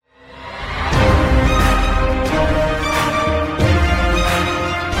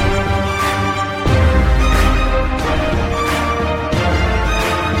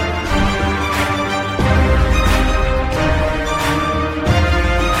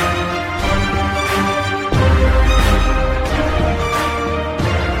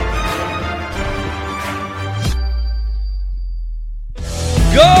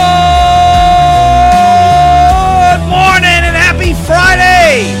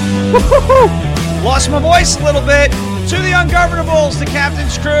Lost my voice a little bit. To the Ungovernables, the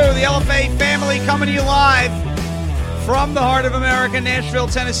Captain's Crew, the LFA family coming to you live from the heart of America, Nashville,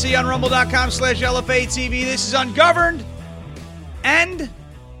 Tennessee, on rumble.com/LFA TV. This is Ungoverned, and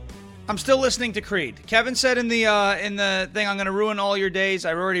I'm still listening to Creed. Kevin said in the thing, I'm going to ruin all your days.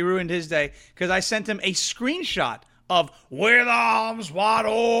 I've already ruined his day because I sent him a screenshot of With Arms Wide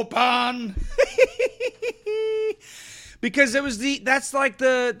Open. Because there was the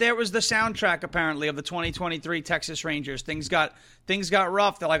soundtrack apparently of the 2023 Texas Rangers. Things got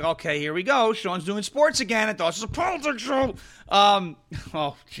rough. They're like, okay, here we go. Sean's doing sports again. I thought this was a politics show.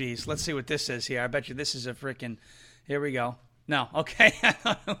 Oh, geez. Let's see what this is here. I bet you this is a freaking. Here we go. No, okay.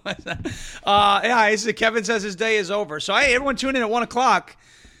 Yeah, Kevin says his day is over. So hey, everyone tune in at 1:00.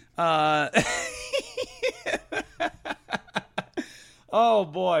 Oh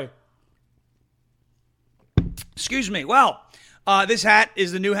boy. Excuse me. Well, this hat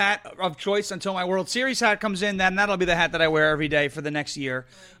is the new hat of choice until my World Series hat comes in. Then that'll be the hat that I wear every day for the next year.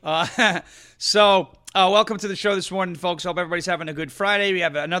 So welcome to the show this morning, folks. Hope everybody's having a good Friday. We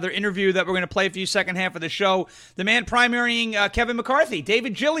have another interview that we're going to play for you second half of the show. The man primarying Kevin McCarthy,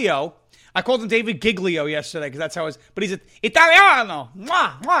 David Giglio. I called him David Giglio yesterday because that's how it was. But he's Italiano.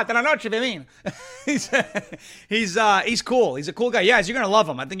 Te la noche, mean. He's cool. He's a cool guy. Yes, you're going to love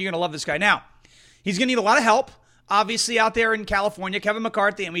him. I think you're going to love this guy. Now, he's going to need a lot of help. Obviously, out there in California, Kevin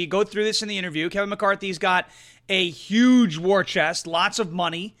McCarthy, and we go through this in the interview, Kevin McCarthy's got a huge war chest, lots of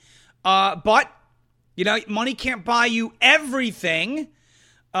money, but, you know, money can't buy you everything.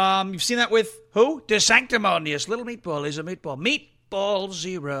 You've seen that with who? The sanctimonious little meatball is a meatball. Meatball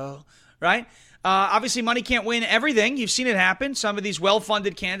zero, right? Obviously, money can't win everything. You've seen it happen. Some of these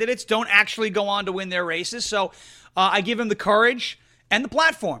well-funded candidates don't actually go on to win their races, so I give him the courage and the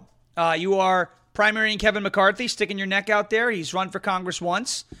platform. You are primarying Kevin McCarthy, sticking your neck out there. He's run for Congress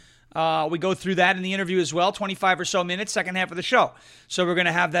once. We go through that in the interview as well, 25 or so minutes, second half of the show. So we're going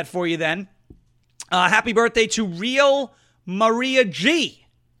to have that for you then. Happy birthday to Real Maria G.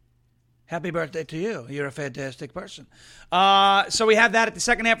 Happy birthday to you. You're a fantastic person. So we have that at the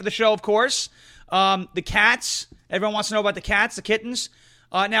second half of the show, of course. The cats. Everyone wants to know about the cats, the kittens.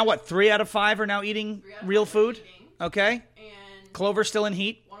 Now what, 3 out of 5 are now eating real food? Okay. And Clover's still in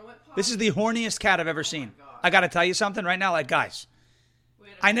heat. This is the horniest cat I've ever seen. I got to tell you something right now, like, guys,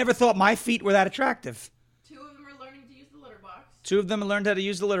 I never thought my feet were that attractive. 2 of them are learning to use the litter box. 2 of them learned how to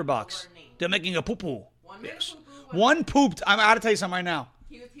use the litter box. They're making a poo-poo. One yes. Poo-poo, one pooped. I'm got to tell you something right now.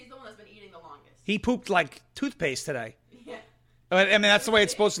 He's the one that's been eating the longest. He pooped like toothpaste today. Yeah. I mean, that's the way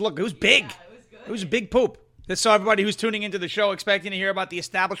it's supposed to look. It was big. Yeah, it was good. It was a big poop. So everybody who's tuning into the show expecting to hear about the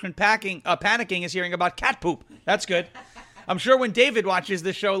establishment panicking is hearing about cat poop. That's good. I'm sure when David watches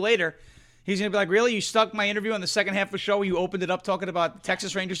this show later, he's going to be like, really? You stuck my interview on the second half of the show where you opened it up talking about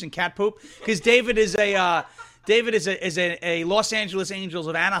Texas Rangers and cat poop? Because David is a Los Angeles Angels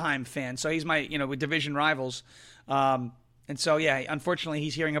of Anaheim fan. So he's my, with division rivals. And so, yeah, unfortunately,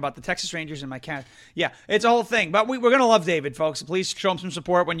 he's hearing about the Texas Rangers and my cat. Yeah, it's a whole thing. But we're going to love David, folks. Please show him some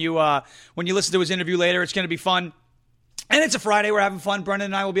support when you listen to his interview later. It's going to be fun. And it's a Friday. We're having fun. Brendan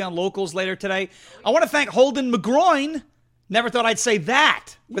and I will be on Locals later today. I want to thank Holden McGroin. Never thought I'd say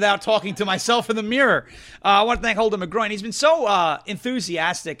that without talking to myself in the mirror. I want to thank Holden McGroin. He's been so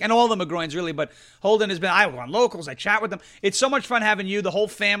enthusiastic, and all the McGroins really, but Holden has been, I go on Locals, I chat with them. It's so much fun having you, the whole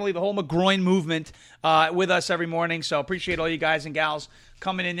family, the whole McGroin movement with us every morning. So appreciate all you guys and gals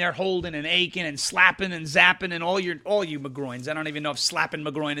coming in there, holding and aching and slapping and zapping and all you McGroins. I don't even know if slapping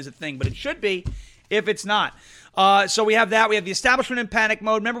McGroin is a thing, but it should be if it's not. So we have that. We have the establishment in panic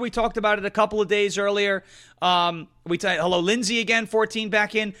mode. Remember we talked about it a couple of days earlier. Hello, Lindsay again, 14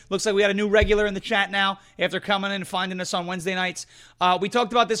 back in. Looks like we had a new regular in the chat now after coming in and finding us on Wednesday nights. We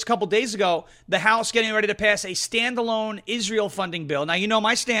talked about this a couple days ago. The House getting ready to pass a standalone Israel funding bill. Now, you know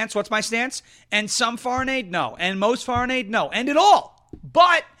my stance. What's my stance? And some foreign aid? No. And most foreign aid? No. End it all.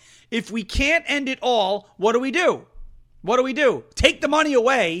 But if we can't end it all, what do we do? What do we do? Take the money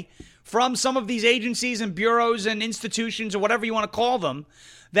away from some of these agencies and bureaus and institutions or whatever you want to call them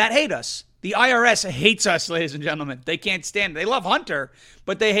that hate us. The IRS hates us, ladies and gentlemen. They can't stand it. They love Hunter,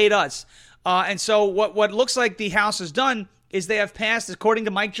 but they hate us. And so what looks like the House has done is they have passed, according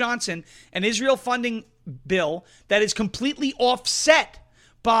to Mike Johnson, an Israel funding bill that is completely offset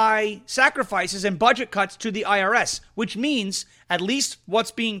by sacrifices and budget cuts to the IRS, which means, at least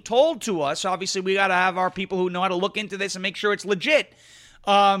what's being told to us, obviously we got to have our people who know how to look into this and make sure it's legit.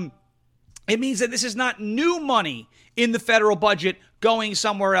 It means that this is not new money in the federal budget going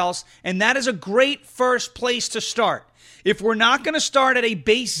somewhere else, and that is a great first place to start. If we're not going to start at a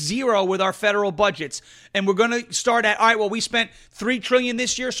base zero with our federal budgets, and we're going to start at, all right, well, we spent $3 trillion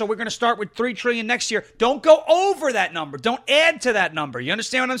this year, so we're going to start with $3 trillion next year. Don't go over that number. Don't add to that number. You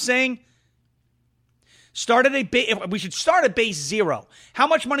understand what I'm saying? We should start at base zero. How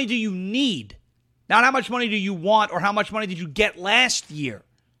much money do you need? Not how much money do you want or how much money did you get last year.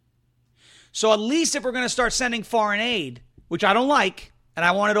 So at least if we're going to start sending foreign aid, which I don't like, and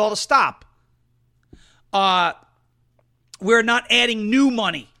I want it all to stop, we're not adding new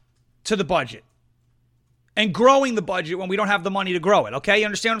money to the budget and growing the budget when we don't have the money to grow it, okay? You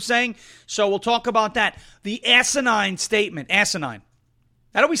understand what I'm saying? So we'll talk about that. The asinine statement, asinine.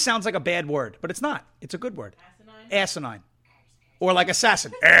 That always sounds like a bad word, but it's not. It's a good word. Asinine? Asinine. Or like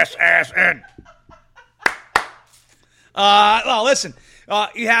assassin. S-S-N. Well, listen.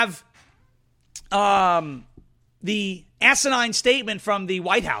 You have the asinine statement from the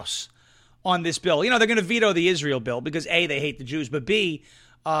White House on this bill. You know, they're going to veto the Israel bill because A, they hate the Jews, but B,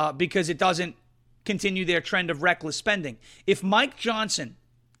 because it doesn't continue their trend of reckless spending. If Mike Johnson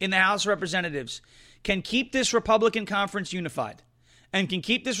in the House of Representatives can keep this Republican conference unified and can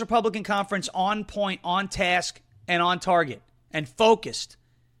keep this Republican conference on point, on task, and on target and focused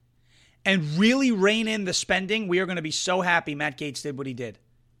and really rein in the spending, we are going to be so happy Matt Gaetz did what he did.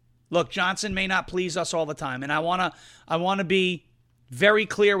 Look, Johnson may not please us all the time, and I want to be very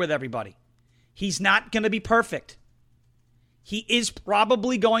clear with everybody. He's not going to be perfect. He is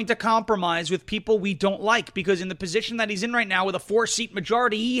probably going to compromise with people we don't like because in the position that he's in right now with a 4-seat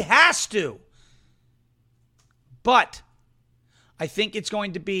majority, he has to. But I think it's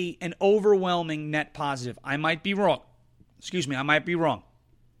going to be an overwhelming net positive. I might be wrong. I might be wrong.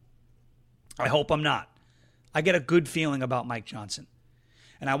 I hope I'm not. I get a good feeling about Mike Johnson.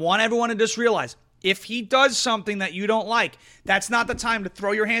 And I want everyone to just realize, if he does something that you don't like, that's not the time to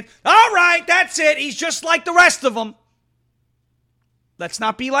throw your hands. All right, that's it. He's just like the rest of them. Let's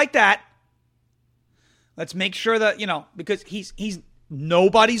not be like that. Let's make sure that, because he's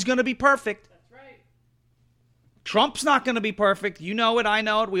nobody's going to be perfect. That's right. Trump's not going to be perfect. You know it. I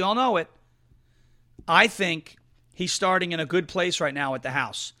know it. We all know it. I think he's starting in a good place right now at the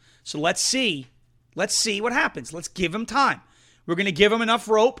House. So let's see. Let's see what happens. Let's give him time. We're going to give him enough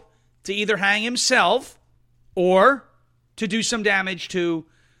rope to either hang himself or to do some damage to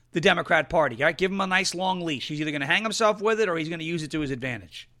the Democrat Party. All right? Give him a nice long leash. He's either going to hang himself with it or he's going to use it to his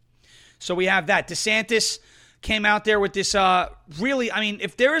advantage. So we have that. DeSantis came out there with this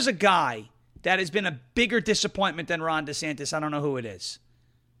if there is a guy that has been a bigger disappointment than Ron DeSantis, I don't know who it is.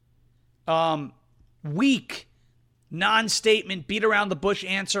 Weak, non-statement, beat around the bush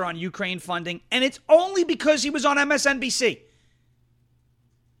answer on Ukraine funding, and it's only because he was on MSNBC.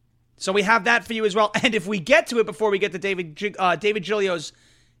 So we have that for you as well. And if we get to it before we get to David Giglio's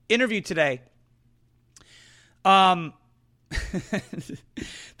interview today, there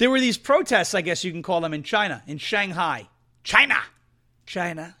were these protests, I guess you can call them, in China, in Shanghai. China.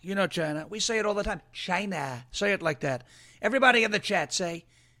 You know China. We say it all the time. China. Say it like that. Everybody in the chat say,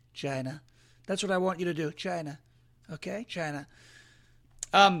 China. That's what I want you to do. China. Okay? China.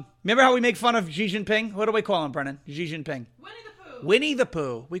 Remember how we make fun of Xi Jinping? What do we call him, Brennan? Xi Jinping. Winnie the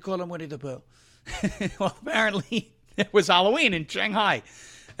Pooh. We call him Winnie the Pooh. Well, apparently it was Halloween in Shanghai,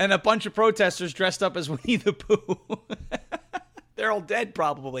 and a bunch of protesters dressed up as Winnie the Pooh. They're all dead,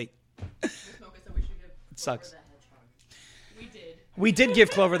 probably. It sucks. We did give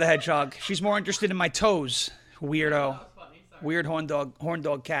Clover the Hedgehog. She's more interested in my toes, weirdo. Weird horn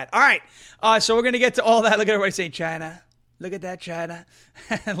dog cat. All right, so we're going to get to all that. Look at everybody saying China. Look at that, China.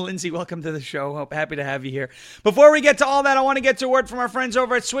 Lindsay, welcome to the show. Happy to have you here. Before we get to all that, I want to get to a word from our friends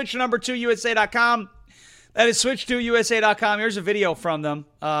over at switch2usa.com. That is switch2usa.com. Here's a video from them,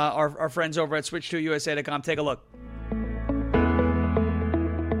 our friends over at switch2usa.com. Take a look.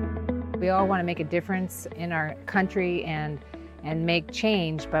 We all want to make a difference in our country and make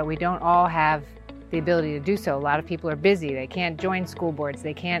change, but we don't all have the ability to do so. A lot of people are busy. They can't join school boards.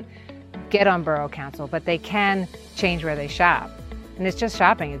 They can't get on borough council, but they can change where they shop. And it's just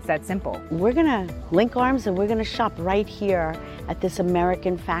shopping. It's that simple. We're going to link arms and we're going to shop right here at this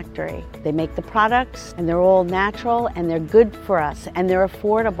American factory. They make the products and they're all natural and they're good for us and they're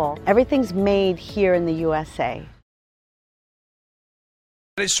affordable. Everything's made here in the USA.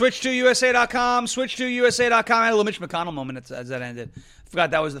 It's switch2usa.com, switch2usa.com. I had a little Mitch McConnell moment as that ended. I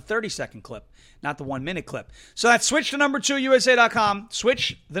forgot that was the 30-second clip, not the 1-minute clip. So that's switch2usa.com,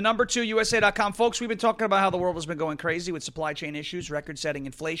 switch2usa.com. Folks, we've been talking about how the world has been going crazy with supply chain issues, record-setting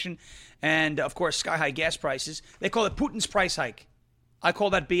inflation, and, of course, sky-high gas prices. They call it Putin's price hike. I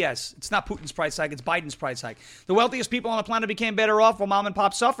call that BS. It's not Putin's price hike. It's Biden's price hike. The wealthiest people on the planet became better off while mom and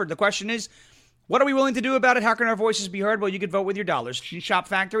pop suffered. The question is, what are we willing to do about it? How can our voices be heard? Well, you could vote with your dollars. Shop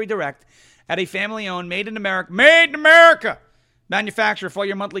factory direct at a family-owned, made in America manufacturer for all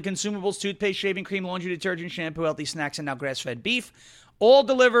your monthly consumables, toothpaste, shaving cream, laundry detergent, shampoo, healthy snacks, and now grass-fed beef. All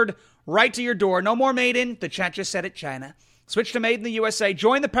delivered right to your door. No more made in. The chat just said it, China. Switch to made in the USA.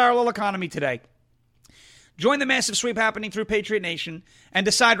 Join the parallel economy today. Join the massive sweep happening through Patriot Nation and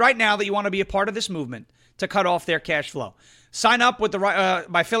decide right now that you want to be a part of this movement to cut off their cash flow. Sign up with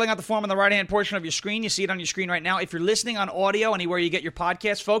by filling out the form on the right-hand portion of your screen. You see it on your screen right now. If you're listening on audio, anywhere you get your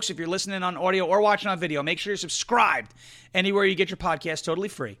podcast, folks, if you're listening on audio or watching on video, make sure you're subscribed anywhere you get your podcast, totally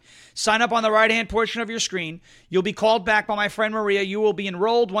free. Sign up on the right-hand portion of your screen. You'll be called back by my friend Maria. You will be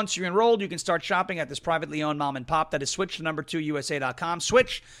enrolled. Once you're enrolled, you can start shopping at this privately owned mom and pop. That is switch the number 2USA.com.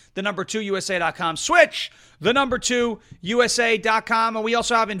 Switch the number 2USA.com. Switch the number 2USA.com. And we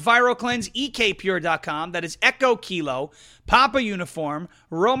also have EnviroCleanse, EKPure.com. That is Echo Kilo, Papa Uniform,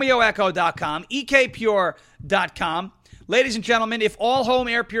 RomeoEcho.com, EKPure.com. Ladies and gentlemen, if all home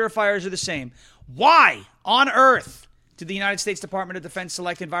air purifiers are the same, why on earth did the United States Department of Defense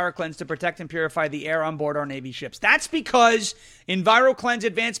select EnviroCleanse to protect and purify the air on board our Navy ships? That's because EnviroCleanse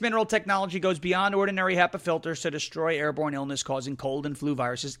advanced mineral technology goes beyond ordinary HEPA filters to destroy airborne illness-causing cold and flu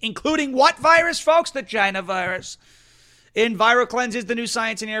viruses, including what virus, folks? The China virus. EnviroCleanse is the new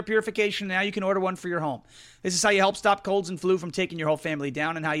science in air purification. Now you can order one for your home. This is how you help stop colds and flu from taking your whole family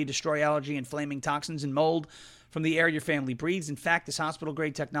down, and how you destroy allergy and flaming toxins and mold from the air your family breathes. In fact, this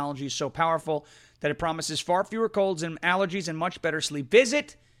hospital-grade technology is so powerful that it promises far fewer colds and allergies and much better sleep.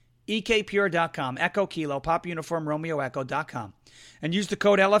 Visit ekpure.com, Echo Kilo, Pop Uniform, RomeoEcho.com, and use the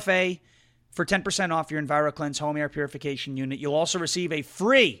code LFA for 10% off your EnviroCleanse home air purification unit. You'll also receive a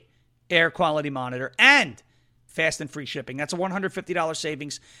free air quality monitor and fast and free shipping. That's a $150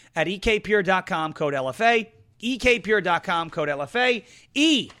 savings at ekpure.com, code LFA. ekpure.com, code LFA.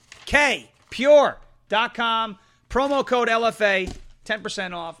 ekpure.com, promo code LFA,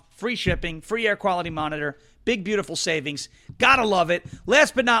 10% off, free shipping, free air quality monitor, big, beautiful savings. Gotta love it.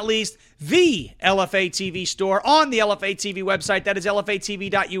 Last but not least, the LFA TV store on the LFA TV website. That is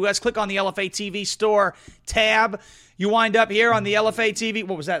lfatv.us. Click on the LFA TV store tab. You wind up here on the LFA TV.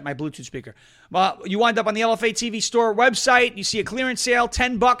 What was that? My Bluetooth speaker. You wind up on the LFA TV store website. You see a clearance sale,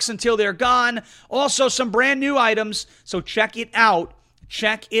 $10 until they're gone. Also, some brand new items. So check it out.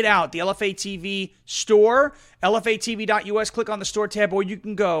 Check it out. The LFA TV store, lfatv.us. Click on the store tab, or you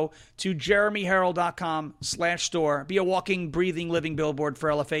can go to jeremyherald.com/store. Be a walking, breathing, living billboard for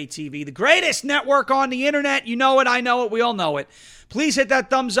LFA TV, the greatest network on the internet. You know it. I know it. We all know it. Please hit that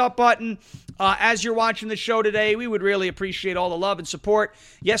thumbs up button as you're watching the show today. We would really appreciate all the love and support.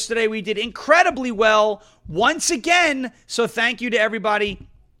 Yesterday, we did incredibly well once again. So thank you to everybody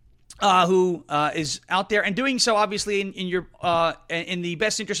who is out there and doing so, obviously, in the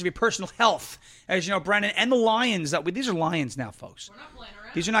best interest of your personal health. As you know, Brennan, and the lions. These are lions now, folks. We're not playing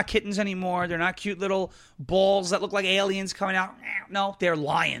around. These are not kittens anymore. They're not cute little balls that look like aliens coming out. No, they're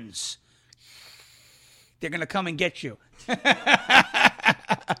lions. They're going to come and get you.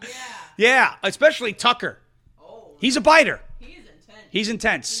 Yeah, especially Tucker. Oh, He's a biter. he's intense. He's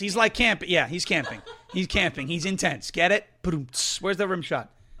intense. He's like camping. Yeah, he's camping. He's camping. He's intense. Get it? Where's the rim shot?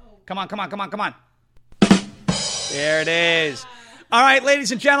 Come on. There it is. All right,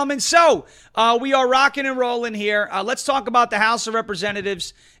 ladies and gentlemen. So we are rocking and rolling here. Let's talk about the House of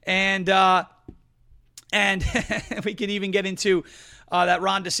Representatives, and we can even get into that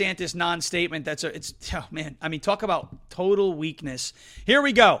Ron DeSantis non-statement. Oh man. I mean, talk about total weakness. Here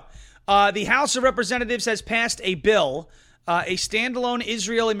we go. The House of Representatives has passed a bill. A standalone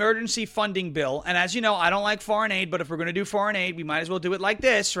Israel emergency funding bill. And as you know, I don't like foreign aid, but if we're going to do foreign aid, we might as well do it like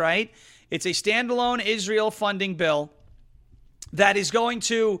this, right? It's a standalone Israel funding bill that is going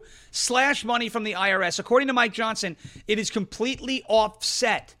to slash money from the IRS. According to Mike Johnson, it is completely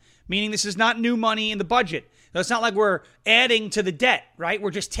offset, meaning this is not new money in the budget. Now, it's not like we're adding to the debt, right?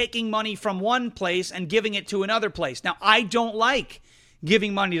 We're just taking money from one place and giving it to another place. Now, I don't like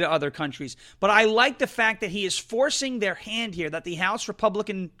giving money to other countries. But I like the fact that he is forcing their hand here, that the House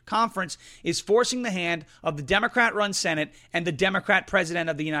Republican Conference is forcing the hand of the Democrat-run Senate and the Democrat President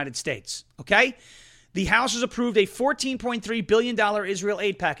of the United States. Okay? The House has approved a $14.3 billion Israel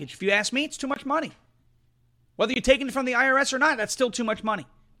aid package. If you ask me, it's too much money. Whether you're taking it from the IRS or not, that's still too much money.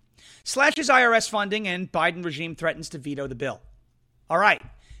 Slashes IRS funding, and Biden regime threatens to veto the bill. All right.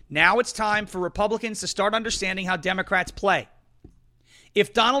 Now it's time for Republicans to start understanding how Democrats play.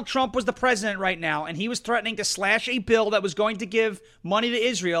 If Donald Trump was the president right now and he was threatening to slash a bill that was going to give money to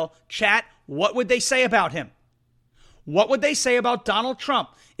Israel, chat, what would they say about him? What would they say about Donald Trump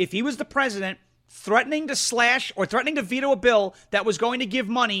if he was the president threatening to slash or threatening to veto a bill that was going to give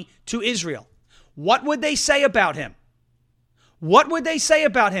money to Israel? What would they say about him? What would they say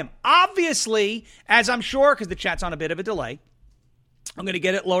about him? Obviously, as I'm sure, because the chat's on a bit of a delay, I'm going to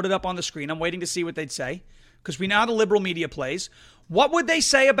get it loaded up on the screen. I'm waiting to see what they'd say, because we know how the liberal media plays. What would they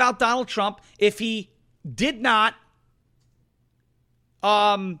say about Donald Trump if he did not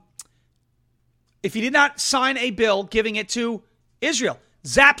sign a bill giving it to Israel?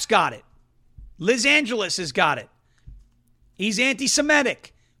 Zapp's got it. Liz Angeles has got it. He's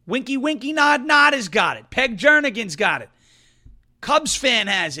anti-Semitic. Winky Winky Nod Nod has got it. Peg Jernigan's got it. Cubs fan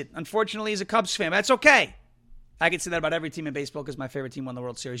has it. Unfortunately, he's a Cubs fan. But that's okay. I can say that about every team in baseball because my favorite team won the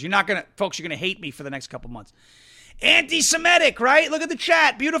World Series. You're not going to, folks, you're going to hate me for the next couple months. Anti-Semitic, right? Look at the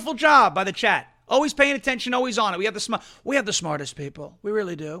chat. Beautiful job by the chat. Always paying attention, always on it. We have the smartest people. We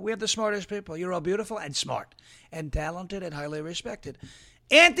really do. We have the smartest people. You're all beautiful and smart and talented and highly respected.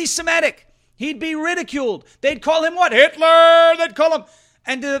 Anti-Semitic. He'd be ridiculed. They'd call him what? Hitler. They'd call him.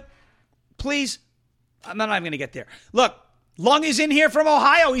 And please, I'm not even going to get there. Look, Lung is in here from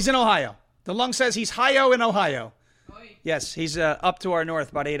Ohio. He's in Ohio. The Lung says he's hi-yo in Ohio. Oy. Yes, he's up to our north,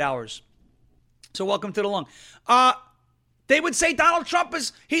 about 8 hours. So welcome to the Lung. They would say Donald Trump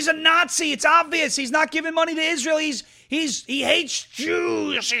he's a Nazi. It's obvious. He's not giving money to Israel. He hates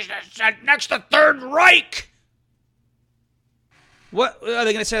Jews. He's next to Third Reich. What are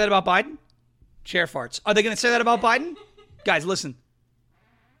they going to say that about Biden? Chair farts. Are they going to say that about Biden? Guys, listen.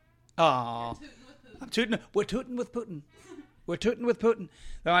 Oh, I'm tooting. We're tooting with Putin. We're tooting with Putin.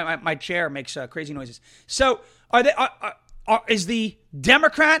 My chair makes crazy noises. So, is the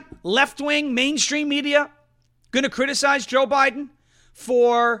Democrat left-wing mainstream media going to criticize Joe Biden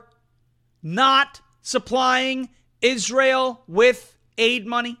for not supplying Israel with aid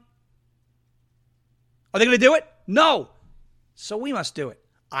money? Are they going to do it? No. So we must do it.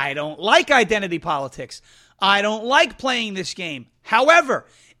 I don't like identity politics. I don't like playing this game. However,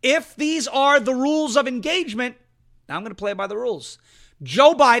 if these are the rules of engagement, now I'm going to play by the rules.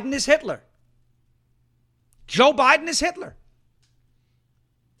 Joe Biden is Hitler. Joe Biden is Hitler.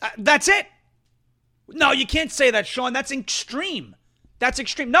 That's it. No, you can't say that, Sean. That's extreme. That's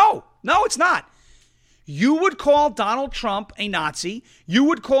extreme. No, it's not. You would call Donald Trump a Nazi. You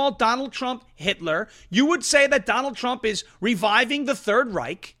would call Donald Trump Hitler. You would say that Donald Trump is reviving the Third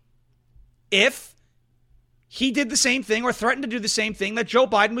Reich if he did the same thing or threatened to do the same thing that Joe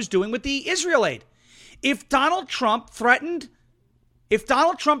Biden was doing with the Israel aid. If Donald Trump threatened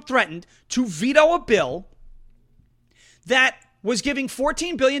to veto a bill that was giving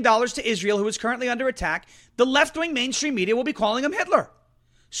 $14 billion to Israel, who is currently under attack, the left-wing mainstream media will be calling him Hitler.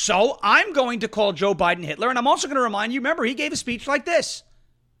 So I'm going to call Joe Biden Hitler, and I'm also going to remind you, remember, he gave a speech like this.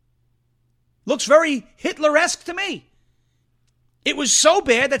 Looks very Hitler-esque to me. It was so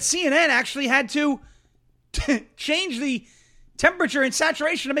bad that CNN actually had to change the temperature and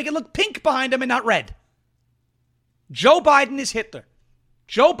saturation to make it look pink behind him and not red. Joe Biden is Hitler.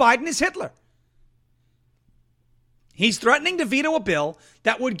 Joe Biden is Hitler. He's threatening to veto a bill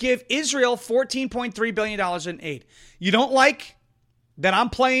that would give Israel $14.3 billion in aid. You don't like that I'm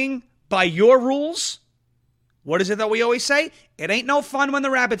playing by your rules? What is it that we always say? It ain't no fun when the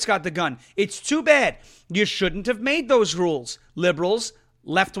rabbit's got the gun. It's too bad. You shouldn't have made those rules. Liberals,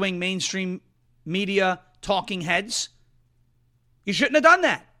 left-wing mainstream media talking heads. You shouldn't have done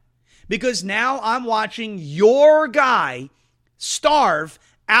that. Because now I'm watching your guy starve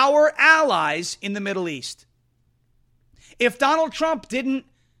our allies in the Middle East. If Donald Trump didn't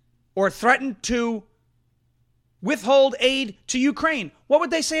or threatened to withhold aid to Ukraine, what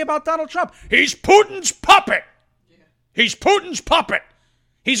would they say about Donald Trump? He's Putin's puppet. He's Putin's puppet.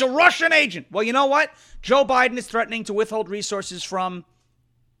 He's a Russian agent. Well, you know what? Joe Biden is threatening to withhold resources from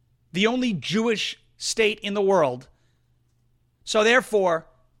the only Jewish state in the world. So therefore,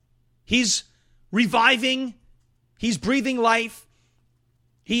 he's reviving, he's breathing life,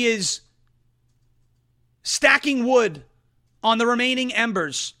 he is stacking wood on the remaining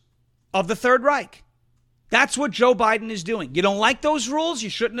embers of the Third Reich. That's what Joe Biden is doing. You don't like those rules? You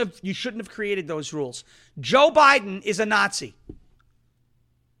shouldn't have created those rules. Joe Biden is a Nazi.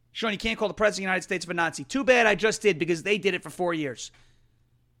 Sean, you can't call the President of the United States a Nazi. Too bad I just did, because they did it for 4 years.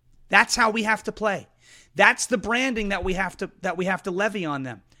 That's how we have to play. That's the branding that we have to levy on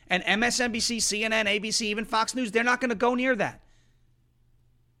them. And MSNBC, CNN, ABC, even Fox News, they're not going to go near that.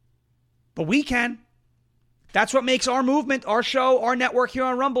 But we can. That's what makes our movement, our show, our network here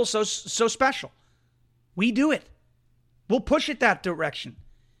on Rumble so special. We do it. We'll push it that direction.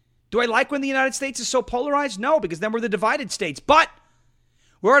 Do I like when the United States is so polarized? No, because then we're the divided states. But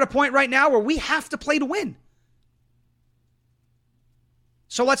we're at a point right now where we have to play to win.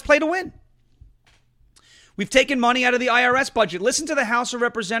 So let's play to win. We've taken money out of the IRS budget. Listen to the House of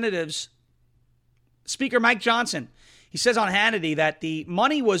Representatives Speaker Mike Johnson. He says on Hannity that the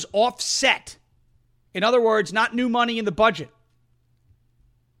money was offset. In other words, not new money in the budget.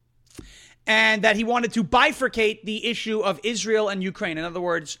 And that he wanted to bifurcate the issue of Israel and Ukraine. In other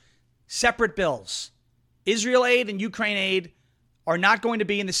words, separate bills. Israel aid and Ukraine aid are not going to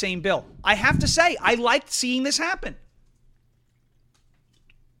be in the same bill. I have to say, I liked seeing this happen.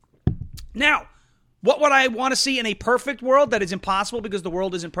 Now, what would I want to see in a perfect world that is impossible because the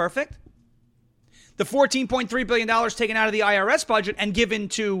world isn't perfect? The $14.3 billion taken out of the IRS budget and given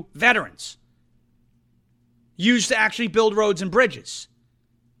to veterans. Used to actually build roads and bridges.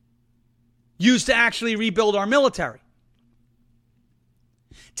 Used to actually rebuild our military.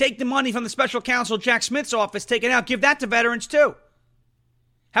 Take the money from the special counsel Jack Smith's office, take it out, give that to veterans too.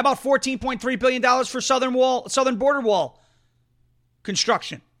 How about $14.3 billion for southern border wall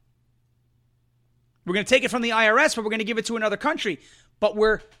construction? We're going to take it from the IRS, but we're going to give it to another country. But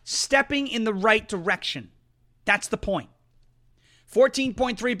we're stepping in the right direction. That's the point.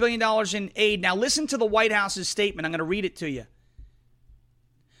 $14.3 billion in aid. Now listen to the White House's statement. I'm going to read it to you.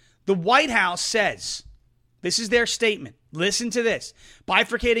 The White House says, this is their statement. Listen to this.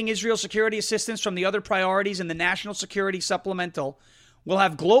 Bifurcating Israel's security assistance from the other priorities in the National Security Supplemental will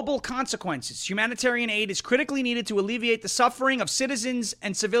have global consequences. Humanitarian aid is critically needed to alleviate the suffering of citizens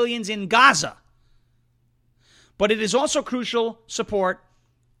and civilians in Gaza. But it is also crucial support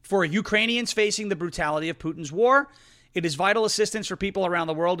for Ukrainians facing the brutality of Putin's war. It is vital assistance for people around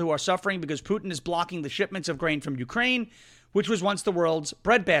the world who are suffering because Putin is blocking the shipments of grain from Ukraine, which was once the world's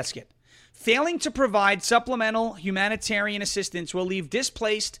breadbasket. Failing to provide supplemental humanitarian assistance will leave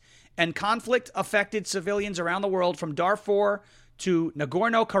displaced and conflict-affected civilians around the world from Darfur to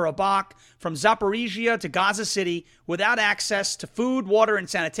Nagorno-Karabakh, from Zaporizhia to Gaza City, without access to food, water, and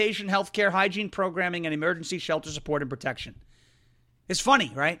sanitation, healthcare, hygiene programming, and emergency shelter support and protection. It's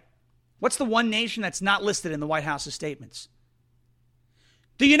funny, right? What's the one nation that's not listed in the White House's statements?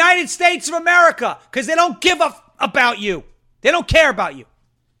 The United States of America, because they don't give a about you. They don't care about you.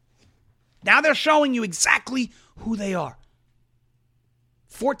 Now they're showing you exactly who they are.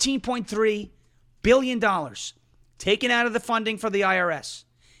 $14.3 billion taken out of the funding for the IRS,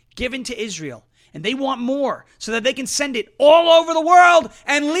 given to Israel. And they want more so that they can send it all over the world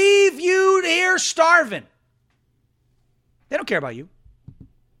and leave you here starving. They don't care about you.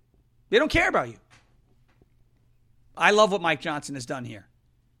 They don't care about you. I love what Mike Johnson has done here.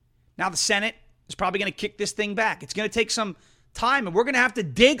 Now the Senate is probably going to kick this thing back. It's going to take some time, and we're going to have to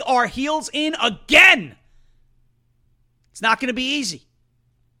dig our heels in again. It's not going to be easy.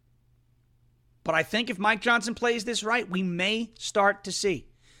 But I think if Mike Johnson plays this right, we may start to see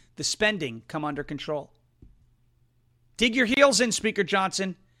the spending come under control. Dig your heels in, Speaker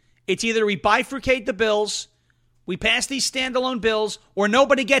Johnson. It's either we bifurcate the bills, we pass these standalone bills, or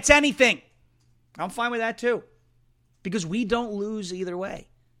nobody gets anything. I'm fine with that too, because we don't lose either way.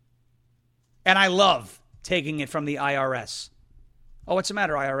 And I love taking it from the IRS. Oh, what's the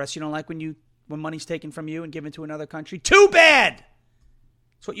matter, IRS? You don't like when money's taken from you and given to another country? Too bad!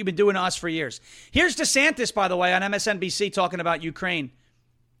 It's what you've been doing to us for years. Here's DeSantis, by the way, on MSNBC talking about Ukraine.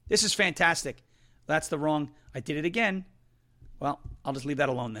 This is fantastic. That's the wrong. I did it again. Well, I'll just leave that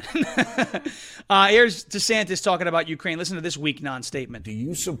alone then. Here's DeSantis talking about Ukraine. Listen to this weak non-statement. Do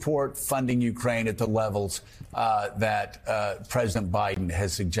you support funding Ukraine at the levels that President Biden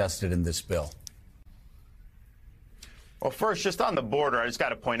has suggested in this bill? Well, first, just on the border, I just got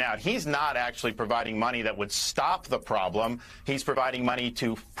to point out, he's not actually providing money that would stop the problem. He's providing money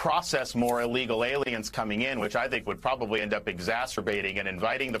to process more illegal aliens coming in, which I think would probably end up exacerbating and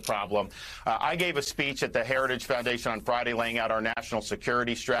inviting the problem. I gave a speech at the Heritage Foundation on Friday laying out our national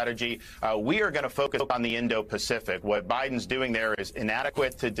security strategy. We are going to focus on the Indo-Pacific. What Biden's doing there is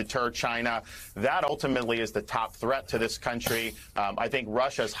inadequate to deter China. That ultimately is the top threat to this country. I think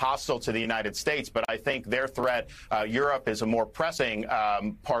Russia is hostile to the United States, but I think their threat, Europe is a more pressing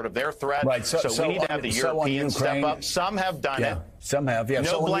part of their threat. Right. So we need to have the Europeans step up. Some have done it. Some have. Yeah.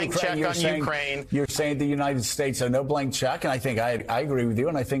 No blank check on Ukraine. You're saying the United States, no blank check, and I think I agree with you,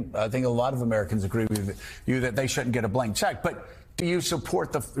 and I think a lot of Americans agree with you that they shouldn't get a blank check. But do you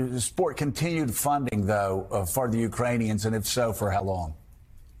support continued funding, though, for the Ukrainians, and if so, for how long?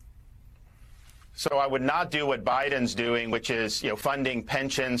 So I would not do what Biden's doing, which is, funding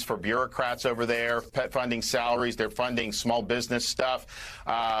pensions for bureaucrats over there, funding salaries. They're funding small business stuff.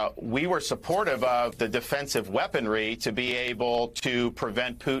 We were supportive of the defensive weaponry to be able to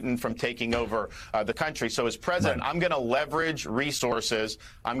prevent Putin from taking over the country. So as president, I'm going to leverage resources.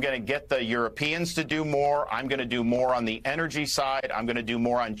 I'm going to get the Europeans to do more. I'm going to do more on the energy side. I'm going to do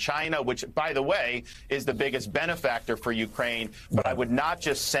more on China, which, by the way, is the biggest benefactor for Ukraine. But I would not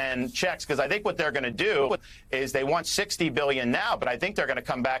just send checks, because I think what they're going to do is they want $60 billion now, but I think they're going to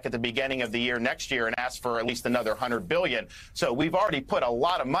come back at the beginning of the year next year and ask for at least another $100 billion. So we've already put a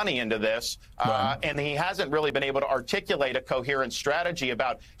lot of money into this, and he hasn't really been able to articulate a coherent strategy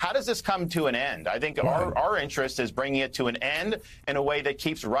about how does this come to an end. I think our interest is bringing it to an end in a way that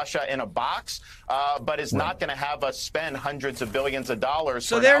keeps Russia in a box, but is not going to have us spend hundreds of billions of dollars.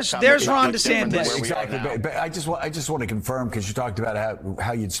 So there's Ron DeSantis. Exactly, but I just want to confirm, because you talked about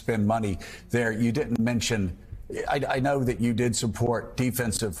how you'd spend money there. You didn't mention. I know that you did support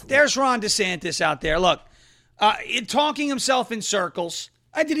defensive. There's Ron DeSantis out there. Look, talking himself in circles.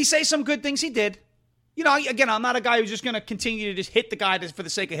 Did he say some good things? He did. Again, I'm not a guy who's just going to continue to just hit the guy for the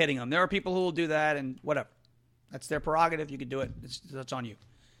sake of hitting him. There are people who will do that, and whatever. That's their prerogative. You can do it. That's on you.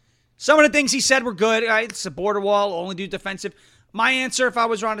 Some of the things he said were good. Right? It's a border wall. Only do defensive. My answer, if I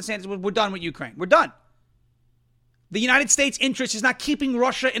was Ron DeSantis, was we're done with Ukraine. We're done. The United States' interest is not keeping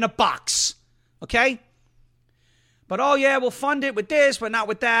Russia in a box. Okay? But, we'll fund it with this, but not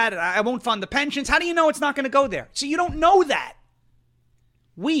with that. I won't fund the pensions. How do you know it's not going to go there? So you don't know that.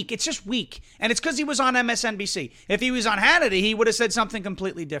 Weak. It's just weak. And it's because he was on MSNBC. If he was on Hannity, he would have said something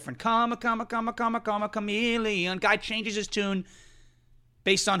completely different. Chameleon. Guy changes his tune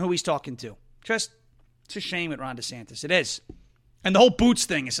based on who he's talking to. It's a shame with Ron DeSantis. It is. And the whole Boots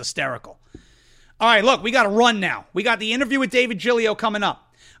thing is hysterical. All right, look, we got to run now. We got the interview with David Giglio coming up.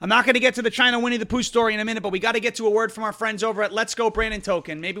 I'm not going to get to the China Winnie the Pooh story in a minute, but we got to get to a word from our friends over at Let's Go Brandon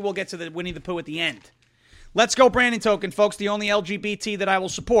Token. Maybe we'll get to the Winnie the Pooh at the end. Let's Go Brandon Token, folks, the only LGBT that I will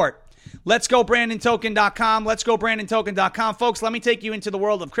support. Let's Go BrandonToken.com. Let's Go BrandonToken.com. Folks, let me take you into the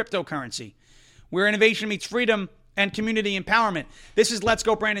world of cryptocurrency, where innovation meets freedom and community empowerment. This is Let's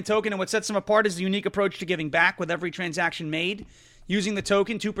Go Brandon Token, and what sets them apart is the unique approach to giving back with every transaction made. Using the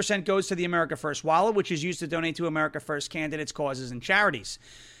token, 2% goes to the America First wallet, which is used to donate to America First candidates, causes, and charities.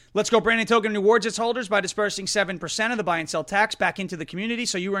 Let's Go Brandon Token rewards its holders by dispersing 7% of the buy and sell tax back into the community,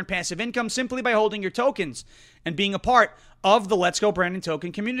 so you earn passive income simply by holding your tokens and being a part of the Let's Go Brandon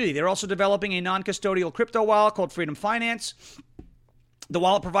Token community. They're also developing a non-custodial crypto wallet called Freedom Finance. The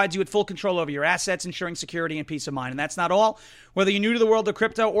wallet provides you with full control over your assets, ensuring security and peace of mind. And that's not all. Whether you're new to the world of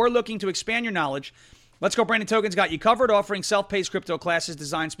crypto or looking to expand your knowledge, Let's Go Brandon Token's got you covered, offering self-paced crypto classes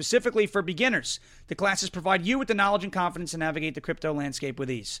designed specifically for beginners. The classes provide you with the knowledge and confidence to navigate the crypto landscape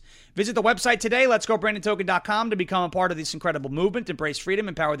with ease. Visit the website today, letsgobrandontoken.com, to become a part of this incredible movement, embrace freedom,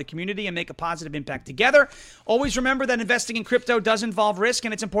 empower the community, and make a positive impact together. Always remember that investing in crypto does involve risk,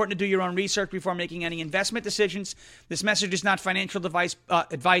 and it's important to do your own research before making any investment decisions. This message is not financial advice,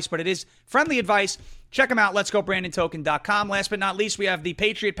 but it is friendly advice. Check them out, letsgobrandontoken.com. Last but not least, we have the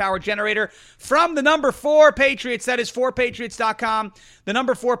Patriot Power Generator from the number 4 Patriots. That is 4patriots.com. The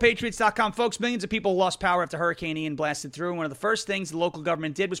number 4patriots.com. Folks, millions of people lost power after Hurricane Ian blasted through. One of the first things the local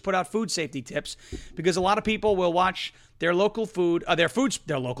government did was put out food safety tips, because a lot of people will watch their food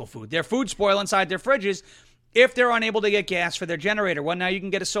spoil inside their fridges if they're unable to get gas for their generator. Well, now you can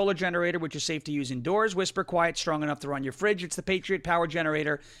get a solar generator, which is safe to use indoors, whisper quiet, strong enough to run your fridge. It's the Patriot Power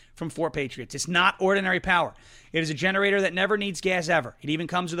Generator from 4 Patriots. It's not ordinary power. It is a generator that never needs gas ever. It even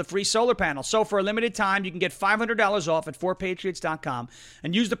comes with a free solar panel. So for a limited time, you can get $500 off at 4patriots.com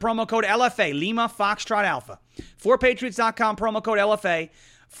and use the promo code LFA, Lima Foxtrot Alpha. 4patriots.com, promo code LFA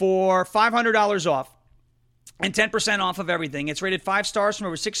for $500 off. And 10% off of everything. It's rated 5 stars from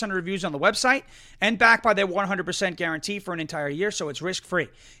over 600 reviews on the website and backed by their 100% guarantee for an entire year, so it's risk-free. You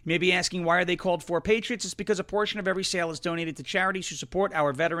may be asking, why are they called 4 Patriots? It's because a portion of every sale is donated to charities who support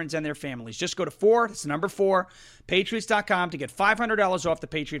our veterans and their families. Just go to 4, that's the number 4, patriots.com to get $500 off the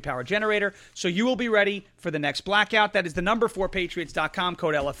Patriot Power Generator, so you will be ready for the next blackout. That is the number 4, patriots.com,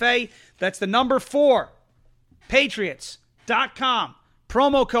 code LFA. That's the number 4, patriots.com.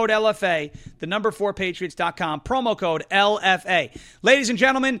 Promo code LFA, the number 4patriots.com, promo code LFA. Ladies and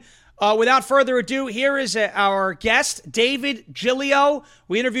gentlemen, without further ado, here is our guest, David Giglio.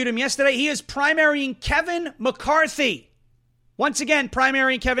 We interviewed him yesterday. He is primarying Kevin McCarthy. Once again,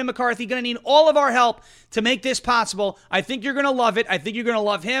 primarying Kevin McCarthy. Going to need all of our help to make this possible. I think you're going to love it. I think you're going to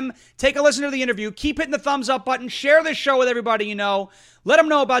love him. Take a listen to the interview. Keep hitting the thumbs up button. Share this show with everybody you know. Let them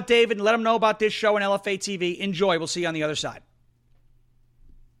know about David and let them know about this show on LFA TV. Enjoy. We'll see you on the other side.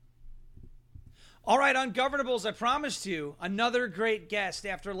 All right, Ungovernables, I promised you another great guest.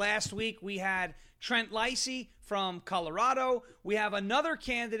 After last week, we had Trent Lacey from Colorado. We have another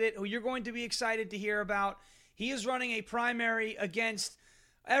candidate who you're going to be excited to hear about. He is running a primary against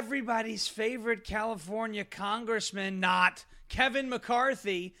everybody's favorite California congressman, not Kevin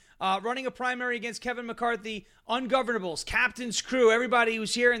McCarthy, running a primary against Kevin McCarthy. Ungovernables, Captain's Crew, everybody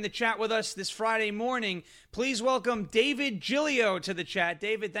who's here in the chat with us this Friday morning, please welcome David Giglio to the chat.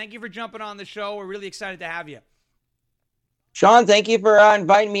 David, thank you for jumping on the show. We're really excited to have you. Sean, thank you for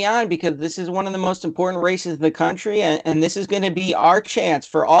inviting me on, because this is one of the most important races in the country, and this is going to be our chance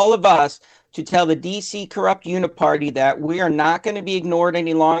for all of us to tell the D.C. corrupt uniparty that we are not going to be ignored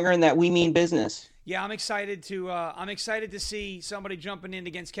any longer and that we mean business. Yeah, I'm excited to see somebody jumping in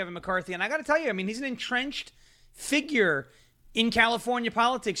against Kevin McCarthy. And I got to tell you, I mean, he's an entrenched figure in California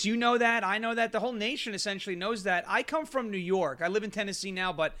politics. You know that. I know that. The whole nation essentially knows that. I come from New York. I live in Tennessee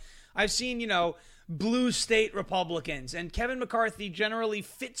now, but I've seen, blue state Republicans. And Kevin McCarthy generally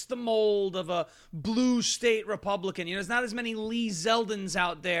fits the mold of a blue state Republican. There's not as many Lee Zeldins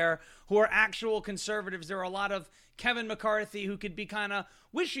out there who are actual conservatives. There are a lot of Kevin McCarthy who could be kind of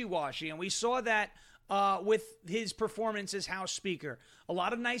wishy-washy. And we saw that with his performance as House Speaker. A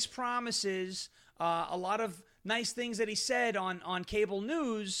lot of nice promises, a lot of nice things that he said on cable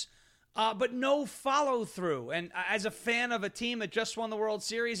news, but no follow-through. And as a fan of a team that just won the World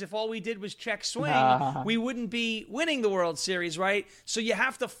Series, if all we did was check swing, we wouldn't be winning the World Series, right? So you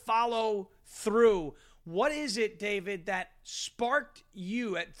have to follow through. What is it, David, that sparked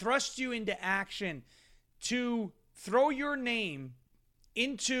you, thrust you into action to throw your name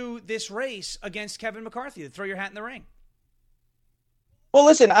into this race against Kevin McCarthy, to throw your hat in the ring? Well,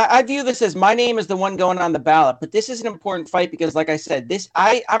 listen, I view this as my name is the one going on the ballot, but this is an important fight because, like I said,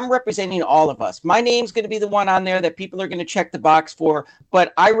 I'm representing all of us. My name's going to be the one on there that people are going to check the box for,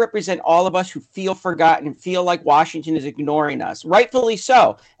 but I represent all of us who feel forgotten and feel like Washington is ignoring us, rightfully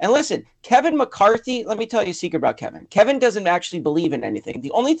so. And listen, Kevin McCarthy, let me tell you a secret about Kevin. Kevin doesn't actually believe in anything.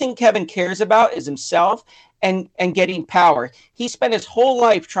 The only thing Kevin cares about is himself and getting power. He spent his whole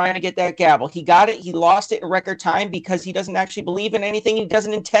life trying to get that gavel. He got it. He lost it in record time because he doesn't actually believe in anything. He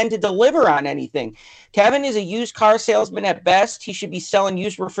doesn't intend to deliver on anything. Kevin is a used car salesman at best. He should be selling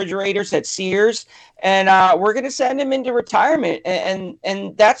used refrigerators at Sears. And we're going to send him into retirement.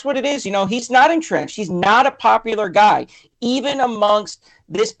 And that's what it is. He's not entrenched. He's not a popular guy, even amongst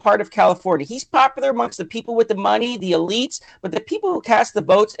this part of California. He's popular amongst the people with the money, the elites, but the people who cast the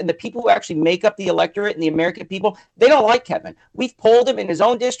votes and the people who actually make up the electorate and the American people, they don't like Kevin. We've polled him in his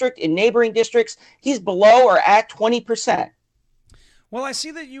own district, in neighboring districts. He's below or at 20%. Well, I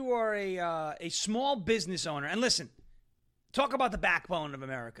see that you are a small business owner. And listen, talk about the backbone of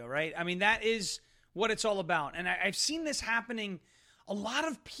America, right? I mean, that is what it's all about. And I've seen this happening. A lot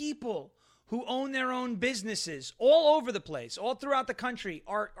of people who own their own businesses all over the place, all throughout the country,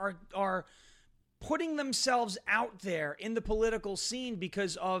 are putting themselves out there in the political scene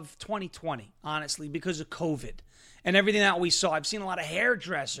because of 2020, honestly, because of COVID and everything that we saw. I've seen a lot of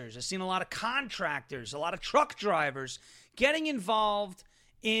hairdressers. I've seen a lot of contractors, a lot of truck drivers getting involved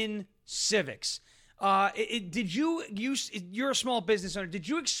in civics. You're a small business owner. Did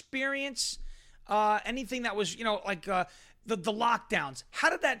you experience anything that was, the lockdowns? How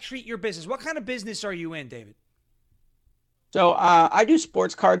did that treat your business? What kind of business are you in, David? So I do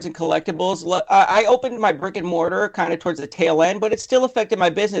sports cards and collectibles. I opened my brick and mortar kind of towards the tail end, but it still affected my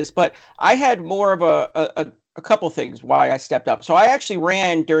business. But I had more of a couple things why I stepped up. So I actually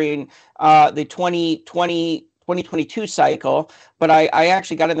ran during the 2022 cycle, but I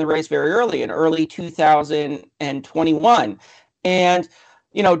actually got in the race very early, in early 2021. And,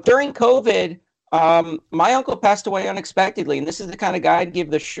 during COVID, my uncle passed away unexpectedly, and this is the kind of guy I'd give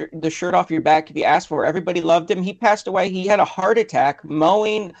the shirt off your back if you asked for. Everybody loved him. He passed away. He had a heart attack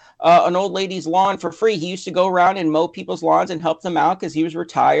mowing an old lady's lawn for free. He used to go around and mow people's lawns and help them out because he was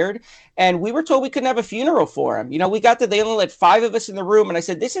retired. And we were told we couldn't have a funeral for him. We got there, they only let 5 of us in the room. And I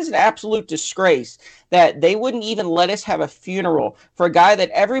said, this is an absolute disgrace that they wouldn't even let us have a funeral for a guy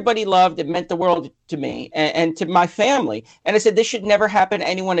that everybody loved and meant the world to me and to my family. And I said, this should never happen to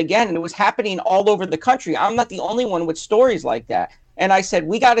anyone again. And it was happening all over the country. I'm not the only one with stories like that. And I said,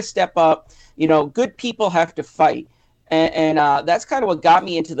 we got to step up. Good people have to fight. And that's kind of what got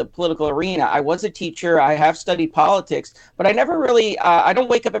me into the political arena. I was a teacher. I have studied politics, but I never really, I don't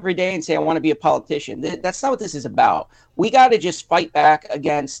wake up every day and say I want to be a politician. That's not what this is about. We got to just fight back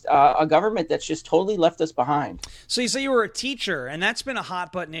against a government that's just totally left us behind. So you say you were a teacher, and that's been a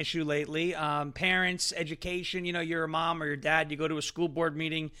hot button issue lately. Parents, education, you're a mom or your dad, you go to a school board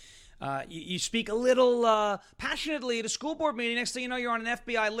meeting. You speak a little passionately at a school board meeting. Next thing you know, you're on an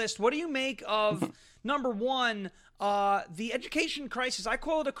FBI list. What do you make of, number one, the education crisis? I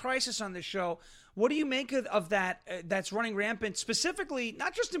call it a crisis on this show. What do you make of that that's running rampant, specifically,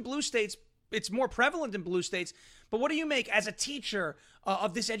 not just in blue states, it's more prevalent in blue states, but what do you make as a teacher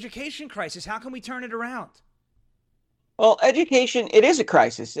of this education crisis? How can we turn it around? Well, education, it is a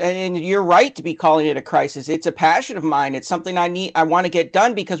crisis, and you're right to be calling it a crisis. It's a passion of mine. It's something I want to get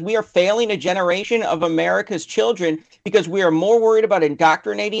done because we are failing a generation of America's children because we are more worried about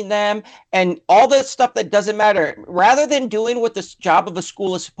indoctrinating them and all the stuff that doesn't matter, rather than doing what the job of a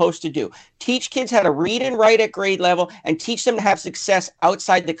school is supposed to do. Teach kids how to read and write at grade level and teach them to have success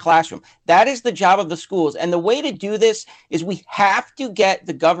outside the classroom. That is the job of the schools. And the way to do this is we have to get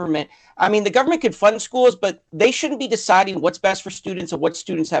the government. I mean, the government could fund schools, but they shouldn't be deciding what's best for students and what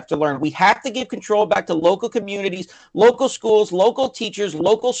students have to learn. We have to give control back to local communities, local schools, local teachers,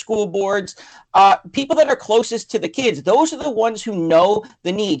 local school boards, people that are closest to the kids. Those are the ones who know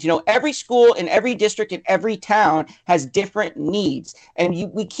the needs. You know, every school in every district in every town has different needs.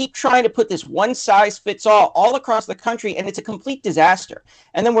 And we keep trying to put this one size fits all across the country, and it's a complete disaster.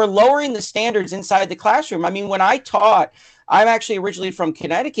 And then we're lowering the standards inside the classroom. I mean, when I taught, I'm actually originally from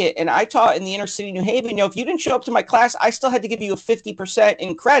Connecticut, and I taught in the inner city New Haven. You know, if you didn't show up to my class, I still had to give you a 50%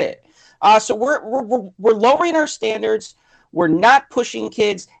 in credit. So we're lowering our standards. We're not pushing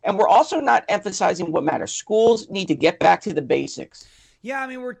kids, and we're also not emphasizing what matters. Schools need to get back to the basics. Yeah, I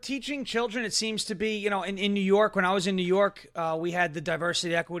mean, we're teaching children, it seems to be, you know, in New York, when I was in New York, we had the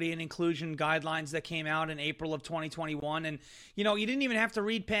diversity, equity, and inclusion guidelines that came out in April of 2021. And, you know, you didn't even have to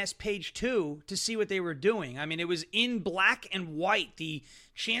read past page 2 to see what they were doing. I mean, it was in black and white. The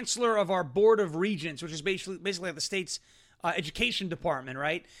chancellor of our Board of Regents, which is basically the state's education department,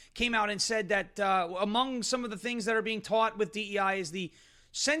 right, came out and said that among some of the things that are being taught with DEI is the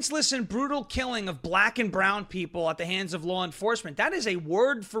senseless and brutal killing of black and brown people at the hands of law enforcement. That is a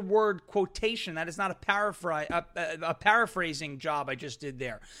word-for-word quotation. That is not a paraphrasing job I just did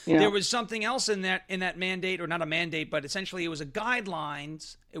there. Yeah. There was something else in that mandate, or not a mandate, but essentially it was a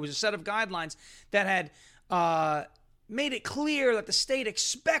guidelines. It was a set of guidelines that had made it clear that the state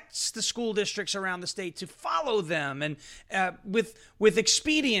expects the school districts around the state to follow them, and with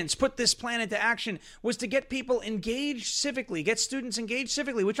expedience put this plan into action, was to get people engaged civically, get students engaged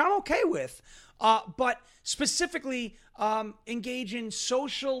civically, which I'm okay with, but specifically engage in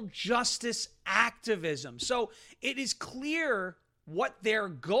social justice activism. So it is clear what their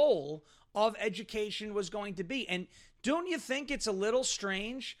goal of education was going to be. And don't you think it's a little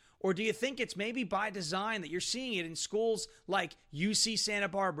strange, or do you think it's maybe by design, that you're seeing it in schools like UC Santa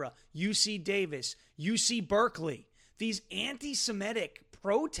Barbara, UC Davis, UC Berkeley, these anti-Semitic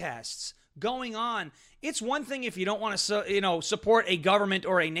protests going on? It's one thing if you don't want to, support a government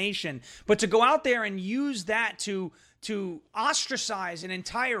or a nation, but to go out there and use that to ostracize an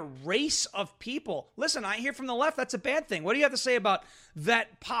entire race of people. Listen, I hear from the left that's a bad thing. What do you have to say about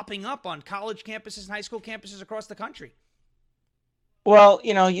that popping up on college campuses and high school campuses across the country? Well,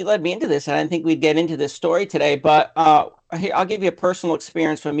 you know, you led me into this, and I didn't think we'd get into this story today, but I'll give you a personal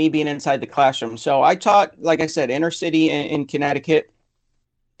experience from me being inside the classroom. So I taught, like I said, inner city in Connecticut,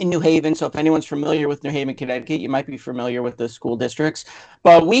 in New Haven. So if anyone's familiar with New Haven, Connecticut, you might be familiar with the school districts.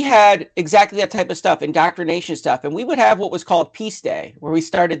 But we had exactly that type of stuff, indoctrination stuff. And we would have what was called Peace Day, where we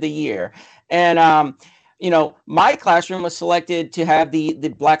started the year. And, my classroom was selected to have the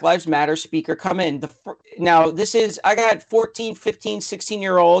Black Lives Matter speaker come in. Now, I got 14, 15,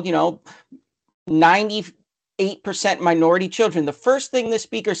 16-year-old, 98% minority children. The first thing the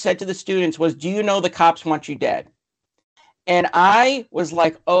speaker said to the students was, "Do you know the cops want you dead?" And I was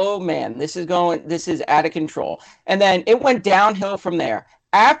like, oh man, this is out of control. And then it went downhill from there.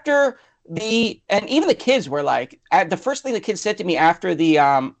 And even the kids were like, the first thing the kids said to me after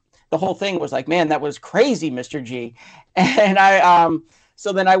the whole thing was like, "Man, that was crazy, Mr. G." And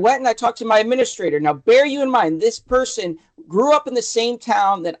so then I went and I talked to my administrator. Now, bear you in mind, this person grew up in the same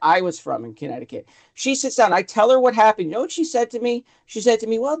town that I was from in Connecticut. She sits down. I tell her what happened. You know what she said to me? She said to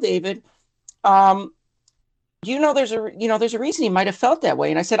me, "Well, David, there's a reason he might have felt that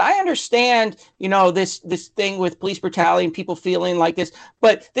way." And I said, "I understand, this thing with police brutality and people feeling like this,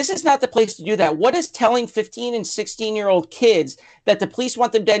 but this is not the place to do that. What is telling 15 and 16-year-old kids that the police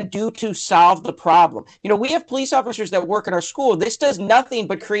want them to do to solve the problem? We have police officers that work in our school. This does nothing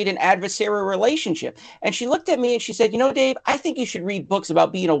but create an adversarial relationship." And she looked at me and she said, "Dave, I think you should read books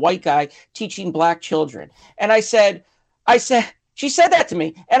about being a white guy teaching black children." And she said that to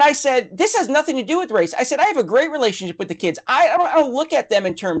me, and I said, "This has nothing to do with race." I said, "I have a great relationship with the kids. I don't look at them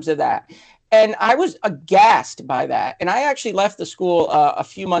in terms of that." And I was aghast by that. And I actually left the school a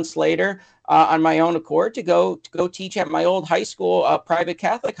few months later on my own accord to go teach at my old high school, private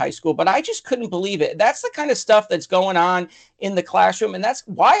Catholic high school. But I just couldn't believe it. That's the kind of stuff that's going on in the classroom. And that's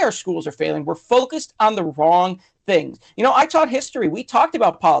why our schools are failing. We're focused on the wrong things. You know, I taught history. We talked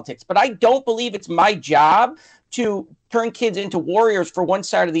about politics, but I don't believe it's my job to turn kids into warriors for one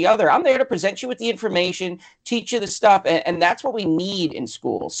side or the other. I'm there to present you with the information, teach you the stuff, and that's what we need in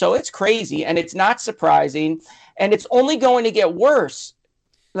school. So it's crazy, and it's not surprising, and it's only going to get worse.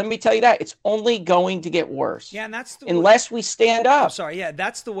 Let me tell you that. It's only going to get worse. Yeah, and that's unless we stand up. I'm sorry. Yeah,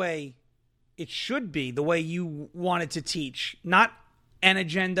 that's the way it should be, the way you wanted to teach. Not an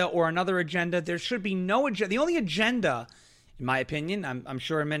agenda or another agenda. There should be no agenda. The only agenda, in my opinion, I'm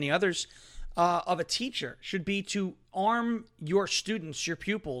sure in many others, of a teacher should be to arm your students, your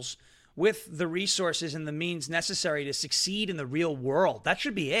pupils, with the resources and the means necessary to succeed in the real world. That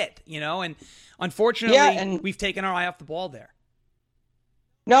should be it, you know? And unfortunately, we've taken our eye off the ball there.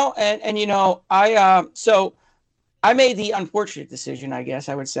 No, and you know, so I made the unfortunate decision, I guess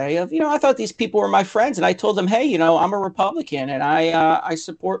I would say, of, you know, I thought these people were my friends, and I told them, hey, you know, I'm a Republican and I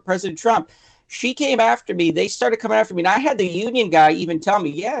support President Trump. She came after me. They started coming after me. And I had the union guy even tell me,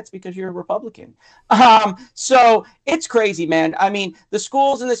 yeah, it's because you're a Republican. So it's crazy, man. I mean, the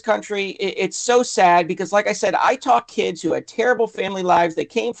schools in this country, it's so sad because, like I said, I taught kids who had terrible family lives. They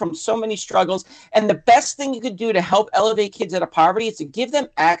came from so many struggles. And the best thing you could do to help elevate kids out of poverty is to give them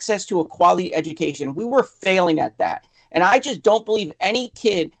access to a quality education. We were failing at that. And I just don't believe any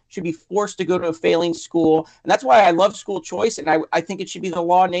kid should be forced to go to a failing school. And that's why I love school choice. And I think it should be the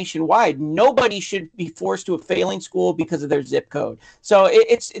law nationwide. Nobody should be forced to a failing school because of their zip code. So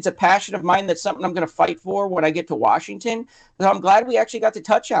it's a passion of mine. That's something I'm going to fight for when I get to Washington. So I'm glad we actually got to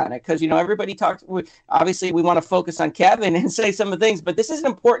touch on it because, you know, everybody talks. Obviously, we want to focus on Kevin and say some of the things. But this is an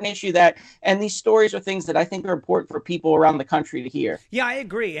important issue and these stories are things that I think are important for people around the country to hear. Yeah, I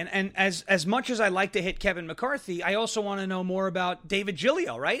agree. And as much as I like to hit Kevin McCarthy, I also want to know more about David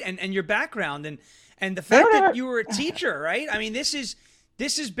Giglio, right? And your background and the fact that you were a teacher, right? I mean, this is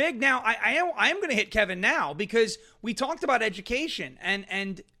big. Now, I am going to hit Kevin now because we talked about education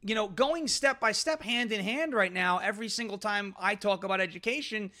and you know, going step by step, hand in hand right now, every single time I talk about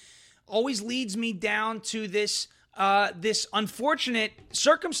education always leads me down to this unfortunate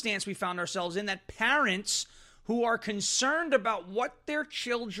circumstance we found ourselves in, that parents who are concerned about what their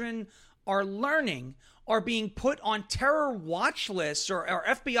children are learning are being put on terror watch lists or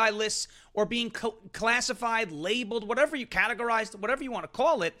FBI lists or being classified, labeled, whatever you categorized, whatever you want to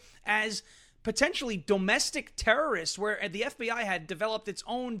call it, as potentially domestic terrorists, where the FBI had developed its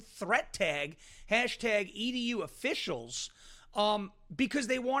own threat tag, #EDU officials, because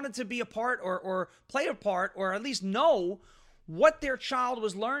they wanted to be a part or play a part or at least know what their child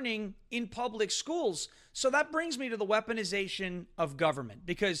was learning in public schools. So that brings me to the weaponization of government,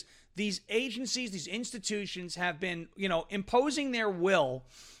 because these agencies, these institutions have been, you know, imposing their will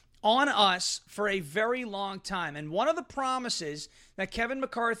on us for a very long time. And one of the promises that Kevin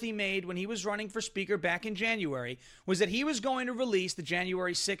McCarthy made when he was running for speaker back in January was that he was going to release the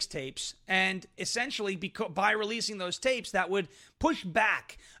January 6 tapes. And essentially, by releasing those tapes, that would push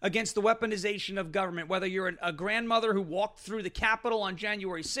back against the weaponization of government, whether you're a grandmother who walked through the Capitol on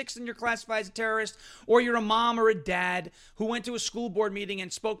January 6th and you're classified as a terrorist, or you're a mom or a dad who went to a school board meeting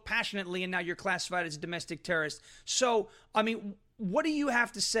and spoke passionately and now you're classified as a domestic terrorist. So, I mean, what do you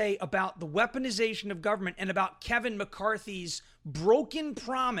have to say about the weaponization of government and about Kevin McCarthy's broken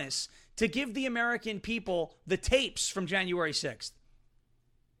promise to give the American people the tapes from January 6th?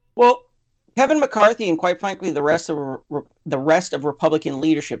 Well, Kevin McCarthy and, quite frankly, the rest of Republican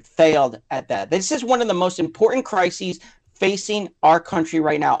leadership failed at that. This is one of the most important crises facing our country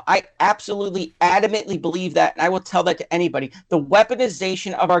right now. I absolutely adamantly believe that, and I will tell that to anybody. The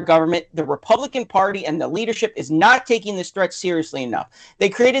weaponization of our government, the Republican Party and the leadership is not taking this threat seriously enough. They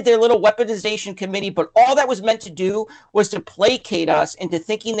created their little weaponization committee, but all that was meant to do was to placate us into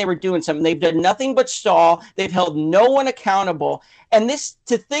thinking they were doing something. They've done nothing but stall. They've held no one accountable. And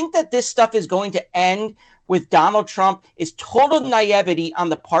to think that this stuff is going to end with Donald Trump is total naivety on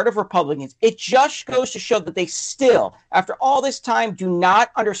the part of Republicans. It just goes to show that they still, after all this time, do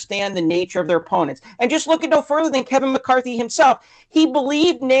not understand the nature of their opponents. And just look at no further than Kevin McCarthy himself. He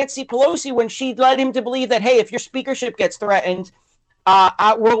believed Nancy Pelosi when she led him to believe that, hey, if your speakership gets threatened,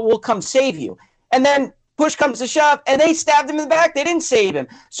 we'll come save you. And then push comes to shove, and they stabbed him in the back. They didn't save him.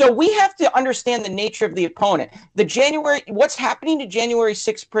 So we have to understand the nature of the opponent. What's happening to January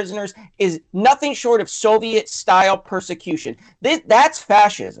 6 prisoners is nothing short of Soviet-style persecution. That's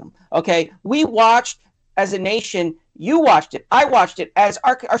fascism, okay? We watched as a nation. You watched it. I watched it as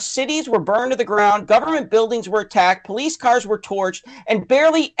our cities were burned to the ground, government buildings were attacked, police cars were torched, and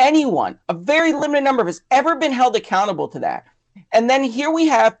barely anyone, a very limited number of us, ever been held accountable to that. And then here we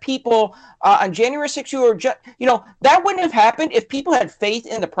have people on January 6th who are just, that wouldn't have happened if people had faith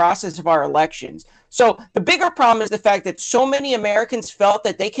in the process of our elections. So the bigger problem is the fact that so many Americans felt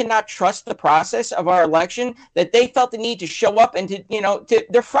that they cannot trust the process of our election, that they felt the need to show up and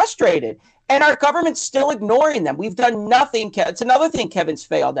they're frustrated. And our government's still ignoring them. We've done nothing. It's another thing Kevin's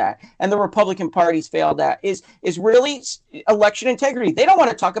failed at, and the Republican Party's failed at, is really election integrity. They don't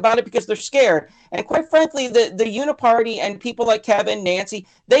want to talk about it because they're scared. And quite frankly, the Uniparty and people like Kevin, Nancy,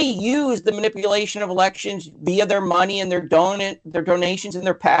 they use the manipulation of elections via their money and their donations and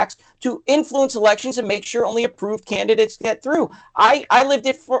their PACs to influence elections and make sure only approved candidates get through. I lived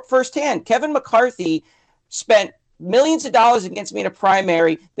it firsthand. Kevin McCarthy spent millions of dollars against me in a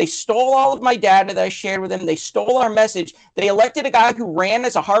primary. They stole all of my data that I shared with them. They stole our message. They elected a guy who ran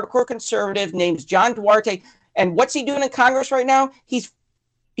as a hardcore conservative named John Duarte. And what's he doing in Congress right now? He's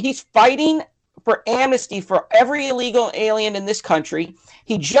fighting for amnesty for every illegal alien in this country.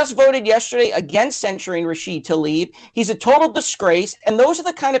 He just voted yesterday against censuring Rashid Tlaib. He's a total disgrace. And those are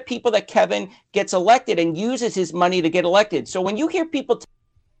the kind of people that Kevin gets elected and uses his money to get elected. So when you hear people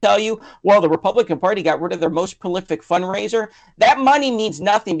tell you, well, the Republican Party got rid of their most prolific fundraiser, that money means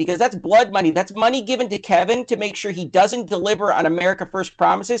nothing because that's blood money. That's money given to Kevin to make sure he doesn't deliver on America First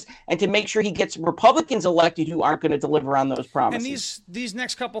promises and to make sure he gets Republicans elected who aren't going to deliver on those promises. And these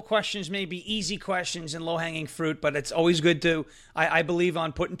next couple questions may be easy questions and low-hanging fruit, but it's always good to, I believe,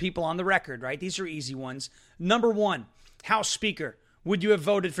 on putting people on the record, right? These are easy ones. Number one, House Speaker, would you have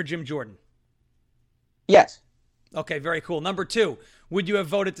voted for Jim Jordan? Yes. Okay, very cool. Number two, would you have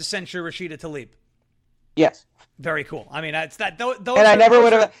voted to censure Rashida Tlaib? Yes. Very cool. I mean, that's that. Those and I never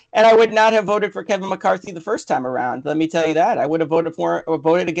would have, and I would not have voted for Kevin McCarthy the first time around. Let me tell you that. I would have voted for or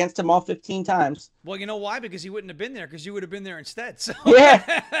voted against him all 15 times. Well, you know why? Because he wouldn't have been there. Because you would have been there instead. So.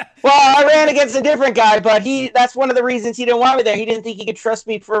 Yeah. Well, I ran against a different guy, but that's one of the reasons he didn't want me there. He didn't think he could trust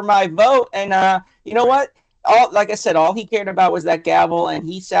me for my vote. And you know what? Like I said, all he cared about was that gavel, and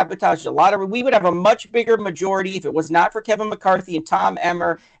he sabotaged a lot of it. We would have a much bigger majority if it was not for Kevin McCarthy and Tom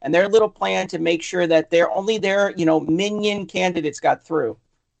Emmer and their little plan to make sure that their minion candidates got through.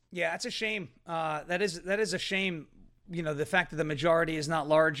 Yeah, that's a shame. That is a shame. The fact that the majority is not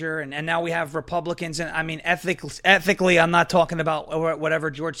larger, and now we have Republicans. And I mean, ethically, I'm not talking about whatever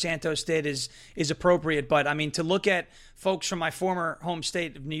George Santos did is appropriate, but I mean, to look at folks from my former home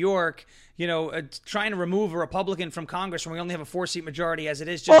state of New York, trying to remove a Republican from Congress when we only have a 4-seat majority as it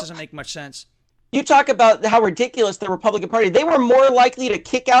is just doesn't make much sense. You talk about how ridiculous the Republican Party. They were more likely to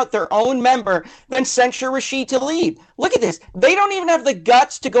kick out their own member than censure Rashid Tlaib. Look at this. They don't even have the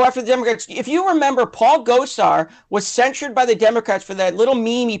guts to go after the Democrats. If you remember, Paul Gosar was censured by the Democrats for that little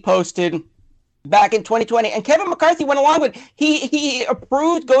meme he posted back in 2020, and Kevin McCarthy went along with it. He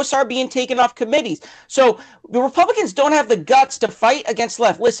approved Gosar being taken off committees. So the Republicans don't have the guts to fight against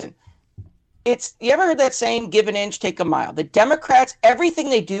left. Listen. You ever heard that saying, give an inch, take a mile? The Democrats, everything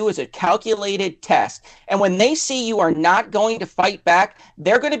they do is a calculated test. And when they see you are not going to fight back,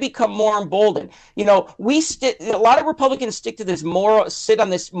 they're going to become more emboldened. A lot of Republicans sit on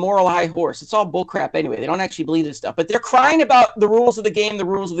this moral high horse. It's all bullcrap anyway. They don't actually believe this stuff. But they're crying about the rules of the game.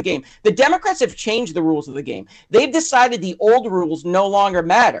 The Democrats have changed the rules of the game. They've decided the old rules no longer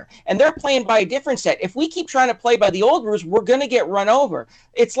matter. And they're playing by a different set. If we keep trying to play by the old rules, we're going to get run over.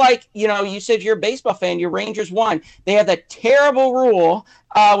 It's like, you said you're a baseball fan, your Rangers won. They have that terrible rule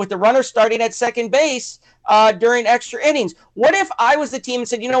with the runner starting at second base during extra innings. What if I was the team and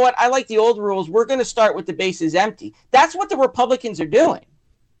said, you know what, I like the old rules. We're going to start with the bases empty. That's what the Republicans are doing.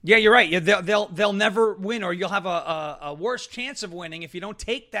 Yeah, you're right. They'll never win, or you'll have a worse chance of winning if you don't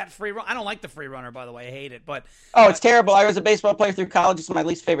take that free run. I don't like the free runner, by the way. I hate it. But it's terrible. I was a baseball player through college. It's my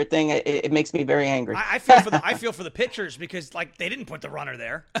least favorite thing. It makes me very angry. I feel for the pitchers because they didn't put the runner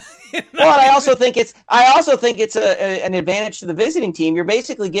there. Well, I also think it's an advantage to the visiting team. You're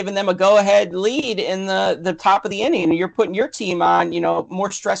basically giving them a go-ahead lead in the top of the inning, and you're putting your team on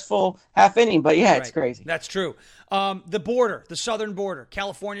more stressful half inning. But yeah, it's crazy. That's true. The border, the southern border.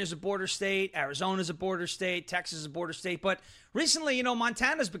 California is a border state. Arizona is a border state. Texas is a border state. But recently,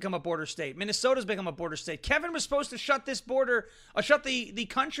 Montana's become a border state. Minnesota's become a border state. Kevin was supposed to shut this border, shut the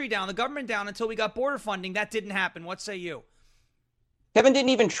country down, the government down until we got border funding. That didn't happen. What say you? Kevin didn't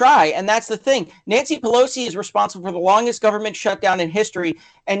even try. And that's the thing. Nancy Pelosi is responsible for the longest government shutdown in history.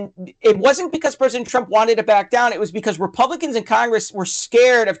 And it wasn't because President Trump wanted to back down. It was because Republicans in Congress were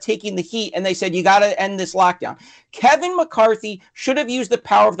scared of taking the heat. And they said, you got to end this lockdown. Kevin McCarthy should have used the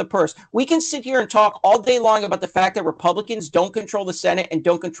power of the purse. We can sit here and talk all day long about the fact that Republicans don't control the Senate and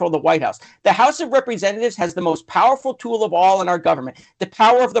don't control the White House. The House of Representatives has the most powerful tool of all in our government, the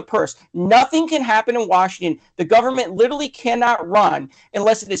power of the purse. Nothing can happen in Washington. The government literally cannot run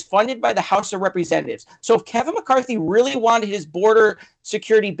unless it is funded by the House of Representatives. So if Kevin McCarthy really wanted his border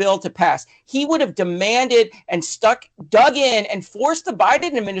security bill to pass, he would have demanded and dug in and forced the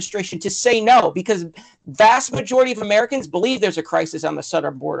Biden administration to say no, because vast majority of Americans believe there's a crisis on the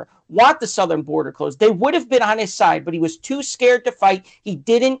southern border, want the southern border closed. They would have been on his side, but he was too scared to fight. He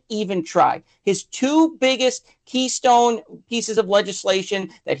didn't even try. His two biggest keystone pieces of legislation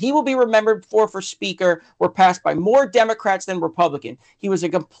that he will be remembered for Speaker were passed by more Democrats than Republicans. He was a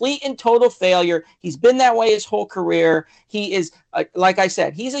complete and total failure. He's been that way his whole career. He is, like I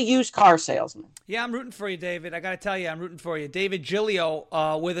said, he's a used car salesman. Yeah, I'm rooting for you, David. I got to tell you, I'm rooting for you. David Giglio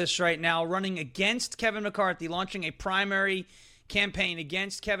with us right now, running against Kevin McCarthy, launching a primary campaign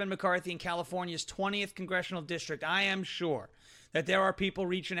against Kevin McCarthy in California's 20th congressional district. I am sure that there are people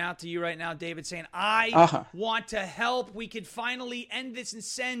reaching out to you right now, David, saying, I want to help. We could finally end this and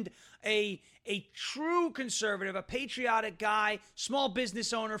send a true conservative, a patriotic guy, small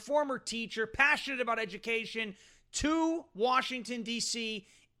business owner, former teacher, passionate about education, to Washington, D.C.,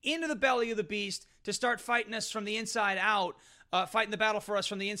 into the belly of the beast to start fighting us from the inside out, fighting the battle for us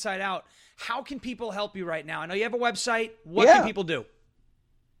from the inside out. How can people help you right now? I know you have a website. What can people do?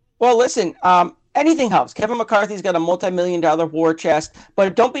 Well, listen, anything helps. Kevin McCarthy's got a multi-million-dollar war chest,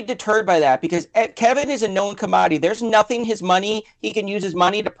 but don't be deterred by that, because Kevin is a known commodity. There's nothing he can use his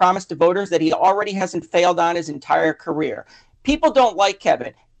money to promise to voters that he already hasn't failed on his entire career. People don't like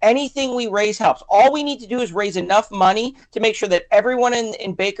Kevin. Anything we raise helps. All we need to do is raise enough money to make sure that everyone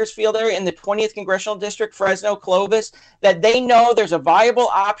in Bakersfield area, in the 20th Congressional District, Fresno, Clovis, that they know there's a viable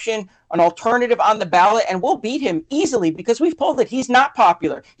option, an alternative on the ballot, and we'll beat him easily, because we've pulled it. He's not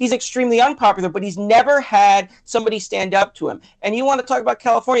popular. He's extremely unpopular, but he's never had somebody stand up to him. And you want to talk about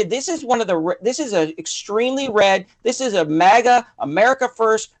California? This is a extremely red. This is a MAGA, America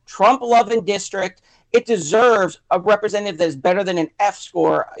First, Trump-loving district. It deserves a representative that is better than an F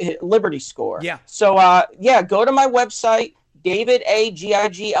score, Liberty score. Yeah. So, go to my website,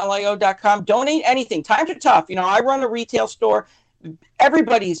 davidagiglio.com. Donate anything. Times are tough. I run a retail store.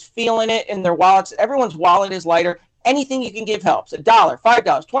 Everybody's feeling it in their wallets. Everyone's wallet is lighter. Anything you can give helps. $1, $5,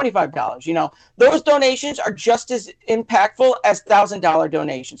 $25. Those donations are just as impactful as $1,000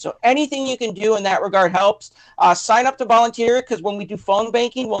 donations. So anything you can do in that regard helps. Sign up to volunteer, because when we do phone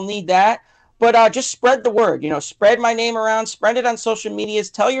banking, we'll need that. But just spread the word, spread my name around, spread it on social medias,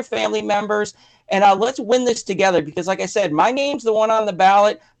 tell your family members, and let's win this together. Because like I said, my name's the one on the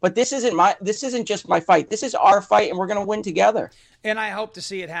ballot, but this isn't just my fight. This is our fight, and we're going to win together. And I hope to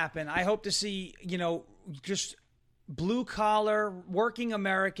see it happen. I hope to see, just blue collar working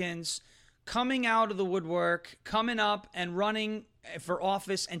Americans coming out of the woodwork, coming up and running for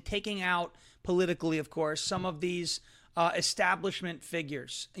office and taking out politically, of course, some of these establishment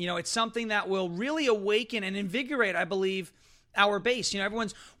figures. It's something that will really awaken and invigorate, I believe, our base.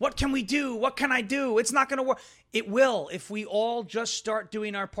 Everyone's, what can we do? What can I do? It's not going to work. It will if we all just start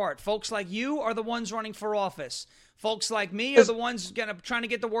doing our part. Folks like you are the ones running for office. Folks like me are the ones trying to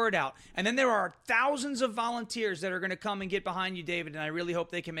get the word out. And then there are thousands of volunteers that are going to come and get behind you, David, and I really hope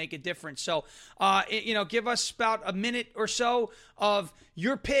they can make a difference. So, give us about a minute or so of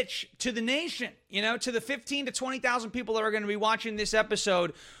your pitch to the nation, to the 15 to 20,000 people that are going to be watching this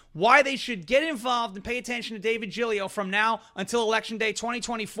episode, why they should get involved and pay attention to David Giglio from now until Election Day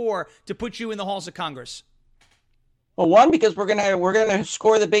 2024 to put you in the halls of Congress. Well, one, because we're gonna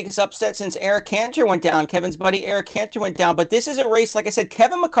score the biggest upset since Eric Cantor went down. Kevin's buddy Eric Cantor went down. But this is a race, like I said,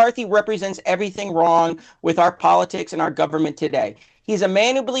 Kevin McCarthy represents everything wrong with our politics and our government today. He's a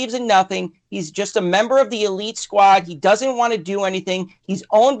man who believes in nothing. He's just a member of the elite squad. He doesn't want to do anything. He's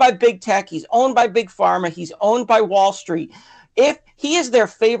owned by big tech. He's owned by big pharma. He's owned by Wall Street. If he is their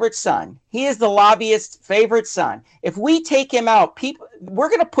favorite son, he is the lobbyist's favorite son. If we take him out, we're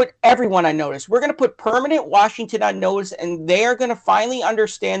going to put everyone on notice. We're going to put permanent Washington on notice, and they are going to finally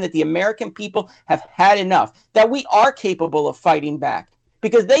understand that the American people have had enough, that we are capable of fighting back,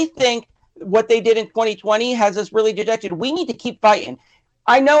 because they think what they did in 2020 has us really dejected. We need to keep fighting.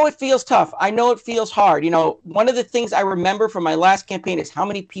 I know it feels tough. I know it feels hard. One of the things I remember from my last campaign is how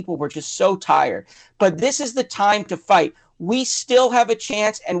many people were just so tired. But this is the time to fight. we still have a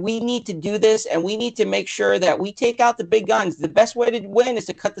chance, and we need to do this, and we need to make sure that we take out the big guns. The best way to win is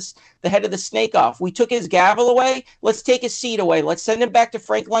to cut the head of the snake off. We took his gavel away. Let's take his seat away. Let's send him back to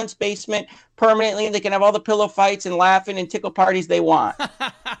Frank Lunt's basement permanently, and they can have all the pillow fights and laughing and tickle parties they want.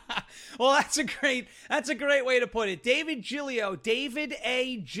 Well, that's a great way to put it. David Giglio,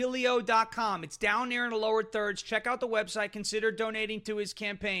 davidagilio.com. It's down there in the lower thirds. Check out the website. Consider donating to his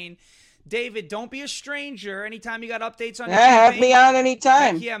campaign. David, don't be a stranger. Anytime you got updates on your campaign. Have me on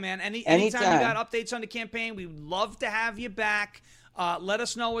anytime. Heck yeah, man. Anytime you got updates on the campaign, we would love to have you back. Let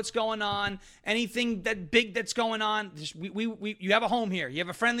us know what's going on. Anything that's going on. You have a home here. You have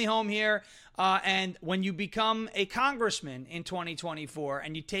a friendly home here. And when you become a congressman in 2024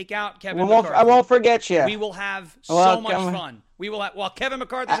 and you take out Kevin McCarthy, I won't forget you. We will have so much fun. We will have, while Kevin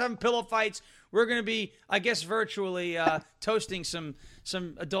McCarthy's having pillow fights, we're going to be, I guess, virtually toasting some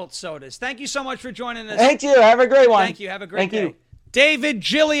adult sodas. Thank you so much for joining us. Thank you. Have a great one. Thank you. Have a great day. David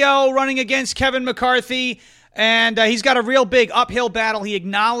Giglio running against Kevin McCarthy. And he's got a real big uphill battle. He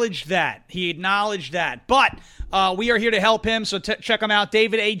acknowledged that. But we are here to help him, so check him out,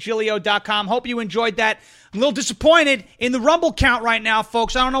 davidagilio.com. Hope you enjoyed that. I'm a little disappointed in the Rumble count right now,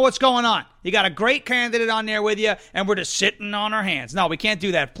 folks. I don't know what's going on. You got a great candidate on there with you, and we're just sitting on our hands. No, we can't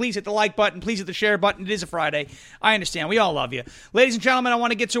do that. Please hit the like button. Please hit the share button. It is a Friday. I understand. We all love you. Ladies and gentlemen, I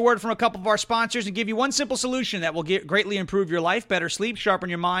want to get to a word from a couple of our sponsors and give you one simple solution that will greatly improve your life, better sleep, sharpen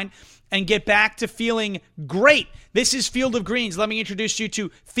your mind, and get back to feeling great. This is Field of Greens. Let me introduce you to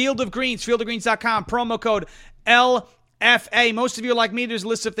Field of Greens, fieldofgreens.com, promo code LFA. Most of you are like me. There's a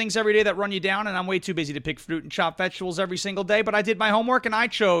list of things every day that run you down, and I'm way too busy to pick fruit and chop vegetables every single day, but I did my homework, and I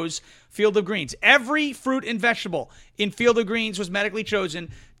chose Field of Greens. Every fruit and vegetable in Field of Greens was medically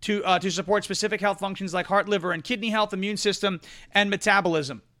chosen to support specific health functions like heart, liver, and kidney health, immune system, and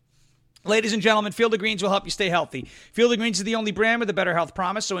metabolism. Ladies and gentlemen, Field of Greens will help you stay healthy. Field of Greens is the only brand with a better health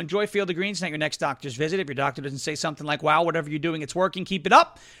promise, so enjoy Field of Greens at your next doctor's visit. If your doctor doesn't say something like, wow, whatever you're doing, it's working, keep it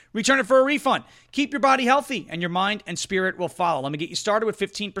up. Return it for a refund. Keep your body healthy, and your mind and spirit will follow. Let me get you started with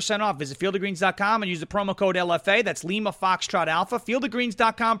 15% off. Visit fieldofgreens.com and use the promo code LFA. That's Lima Foxtrot Alpha.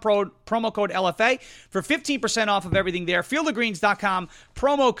 Fieldofgreens.com, promo code LFA for 15% off of everything there. Fieldofgreens.com,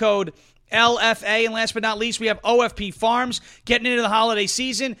 promo code LFA. And last but not least, we have OFP Farms. Getting into the holiday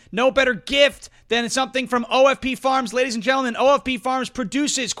season, no better gift than something from OFP Farms. Ladies and gentlemen, OFP Farms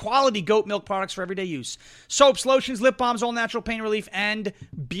produces quality goat milk products for everyday use. Soaps, lotions, lip balms, all natural pain relief, and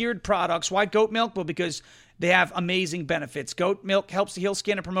beard products. Why goat milk? Well, because they have amazing benefits. Goat milk helps to heal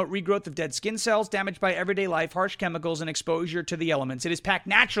skin and promote regrowth of dead skin cells damaged by everyday life, harsh chemicals, and exposure to the elements. It is packed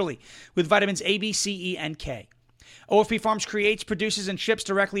naturally with vitamins A, B, C, E, and K. OFP Farms creates, produces, and ships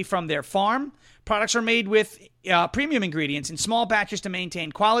directly from their farm. Products are made with premium ingredients in small batches to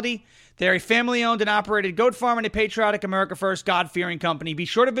maintain quality. They're a family-owned and operated goat farm and a patriotic, America First, God-fearing company. Be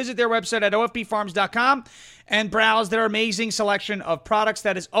sure to visit their website at ofpfarms.com and browse their amazing selection of products.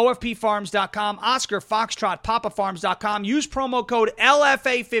 That is ofpfarms.com, Oscar Foxtrot, papafarms.com. Use promo code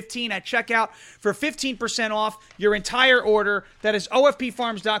LFA15 at checkout for 15% off your entire order. That is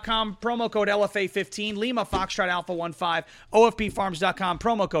ofpfarms.com, promo code LFA15, Lima Foxtrot Alpha 15, ofpfarms.com,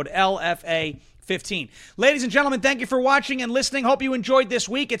 promo code LFA15. Ladies and gentlemen, thank you for watching and listening. Hope you enjoyed this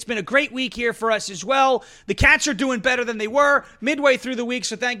week. It's been a great week here for us as well. The Cats are doing better than they were midway through the week,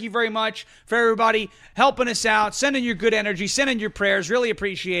 so thank you very much for everybody helping us out, sending your good energy, sending your prayers. Really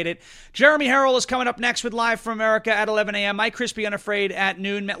appreciate it. Jeremy Harrell is coming up next with Live from America at 11 a.m. Mike Crispy Unafraid at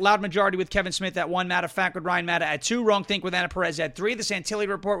noon. Loud Majority with Kevin Smith at 1. Matter of Fact with Ryan Matta at 2. Wrong Think with Anna Perez at 3. The Santilli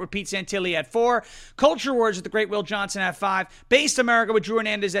Report with Pete Santilli at 4. Culture Wars with the great Will Johnson at 5. Based America with Drew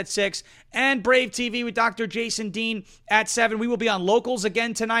Hernandez at 6. And Brave TV with Dr. Jason Dean at 7. We will be on Locals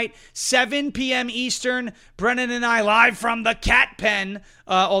again tonight, 7 p.m. Eastern. Brennan and I live from the cat pen,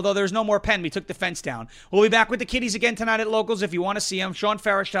 although there's no more pen. We took the fence down. We'll be back with the kiddies again tonight at Locals if you want to see them.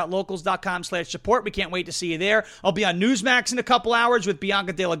 SeanFarish.locals.com/support. We can't wait to see you there. I'll be on Newsmax in a couple hours with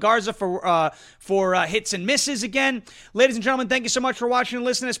Bianca De La Garza for hits and misses again. Ladies and gentlemen, thank you so much for watching and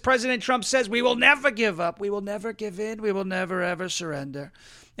listening. As President Trump says, we will never give up. We will never give in. We will never, ever surrender.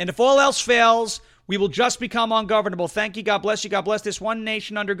 And if all else fails, we will just become ungovernable. Thank you. God bless you. God bless this one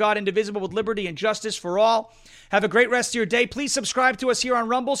nation under God, indivisible, with liberty and justice for all. Have a great rest of your day. Please subscribe to us here on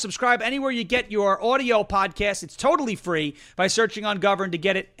Rumble. Subscribe anywhere you get your audio podcast. It's totally free by searching Ungoverned to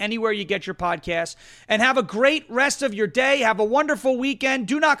get it anywhere you get your podcast. And have a great rest of your day. Have a wonderful weekend.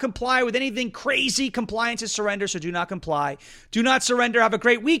 Do not comply with anything crazy. Compliance is surrender, so do not comply. Do not surrender. Have a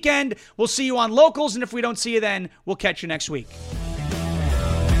great weekend. We'll see you on Locals, and if we don't see you then, we'll catch you next week.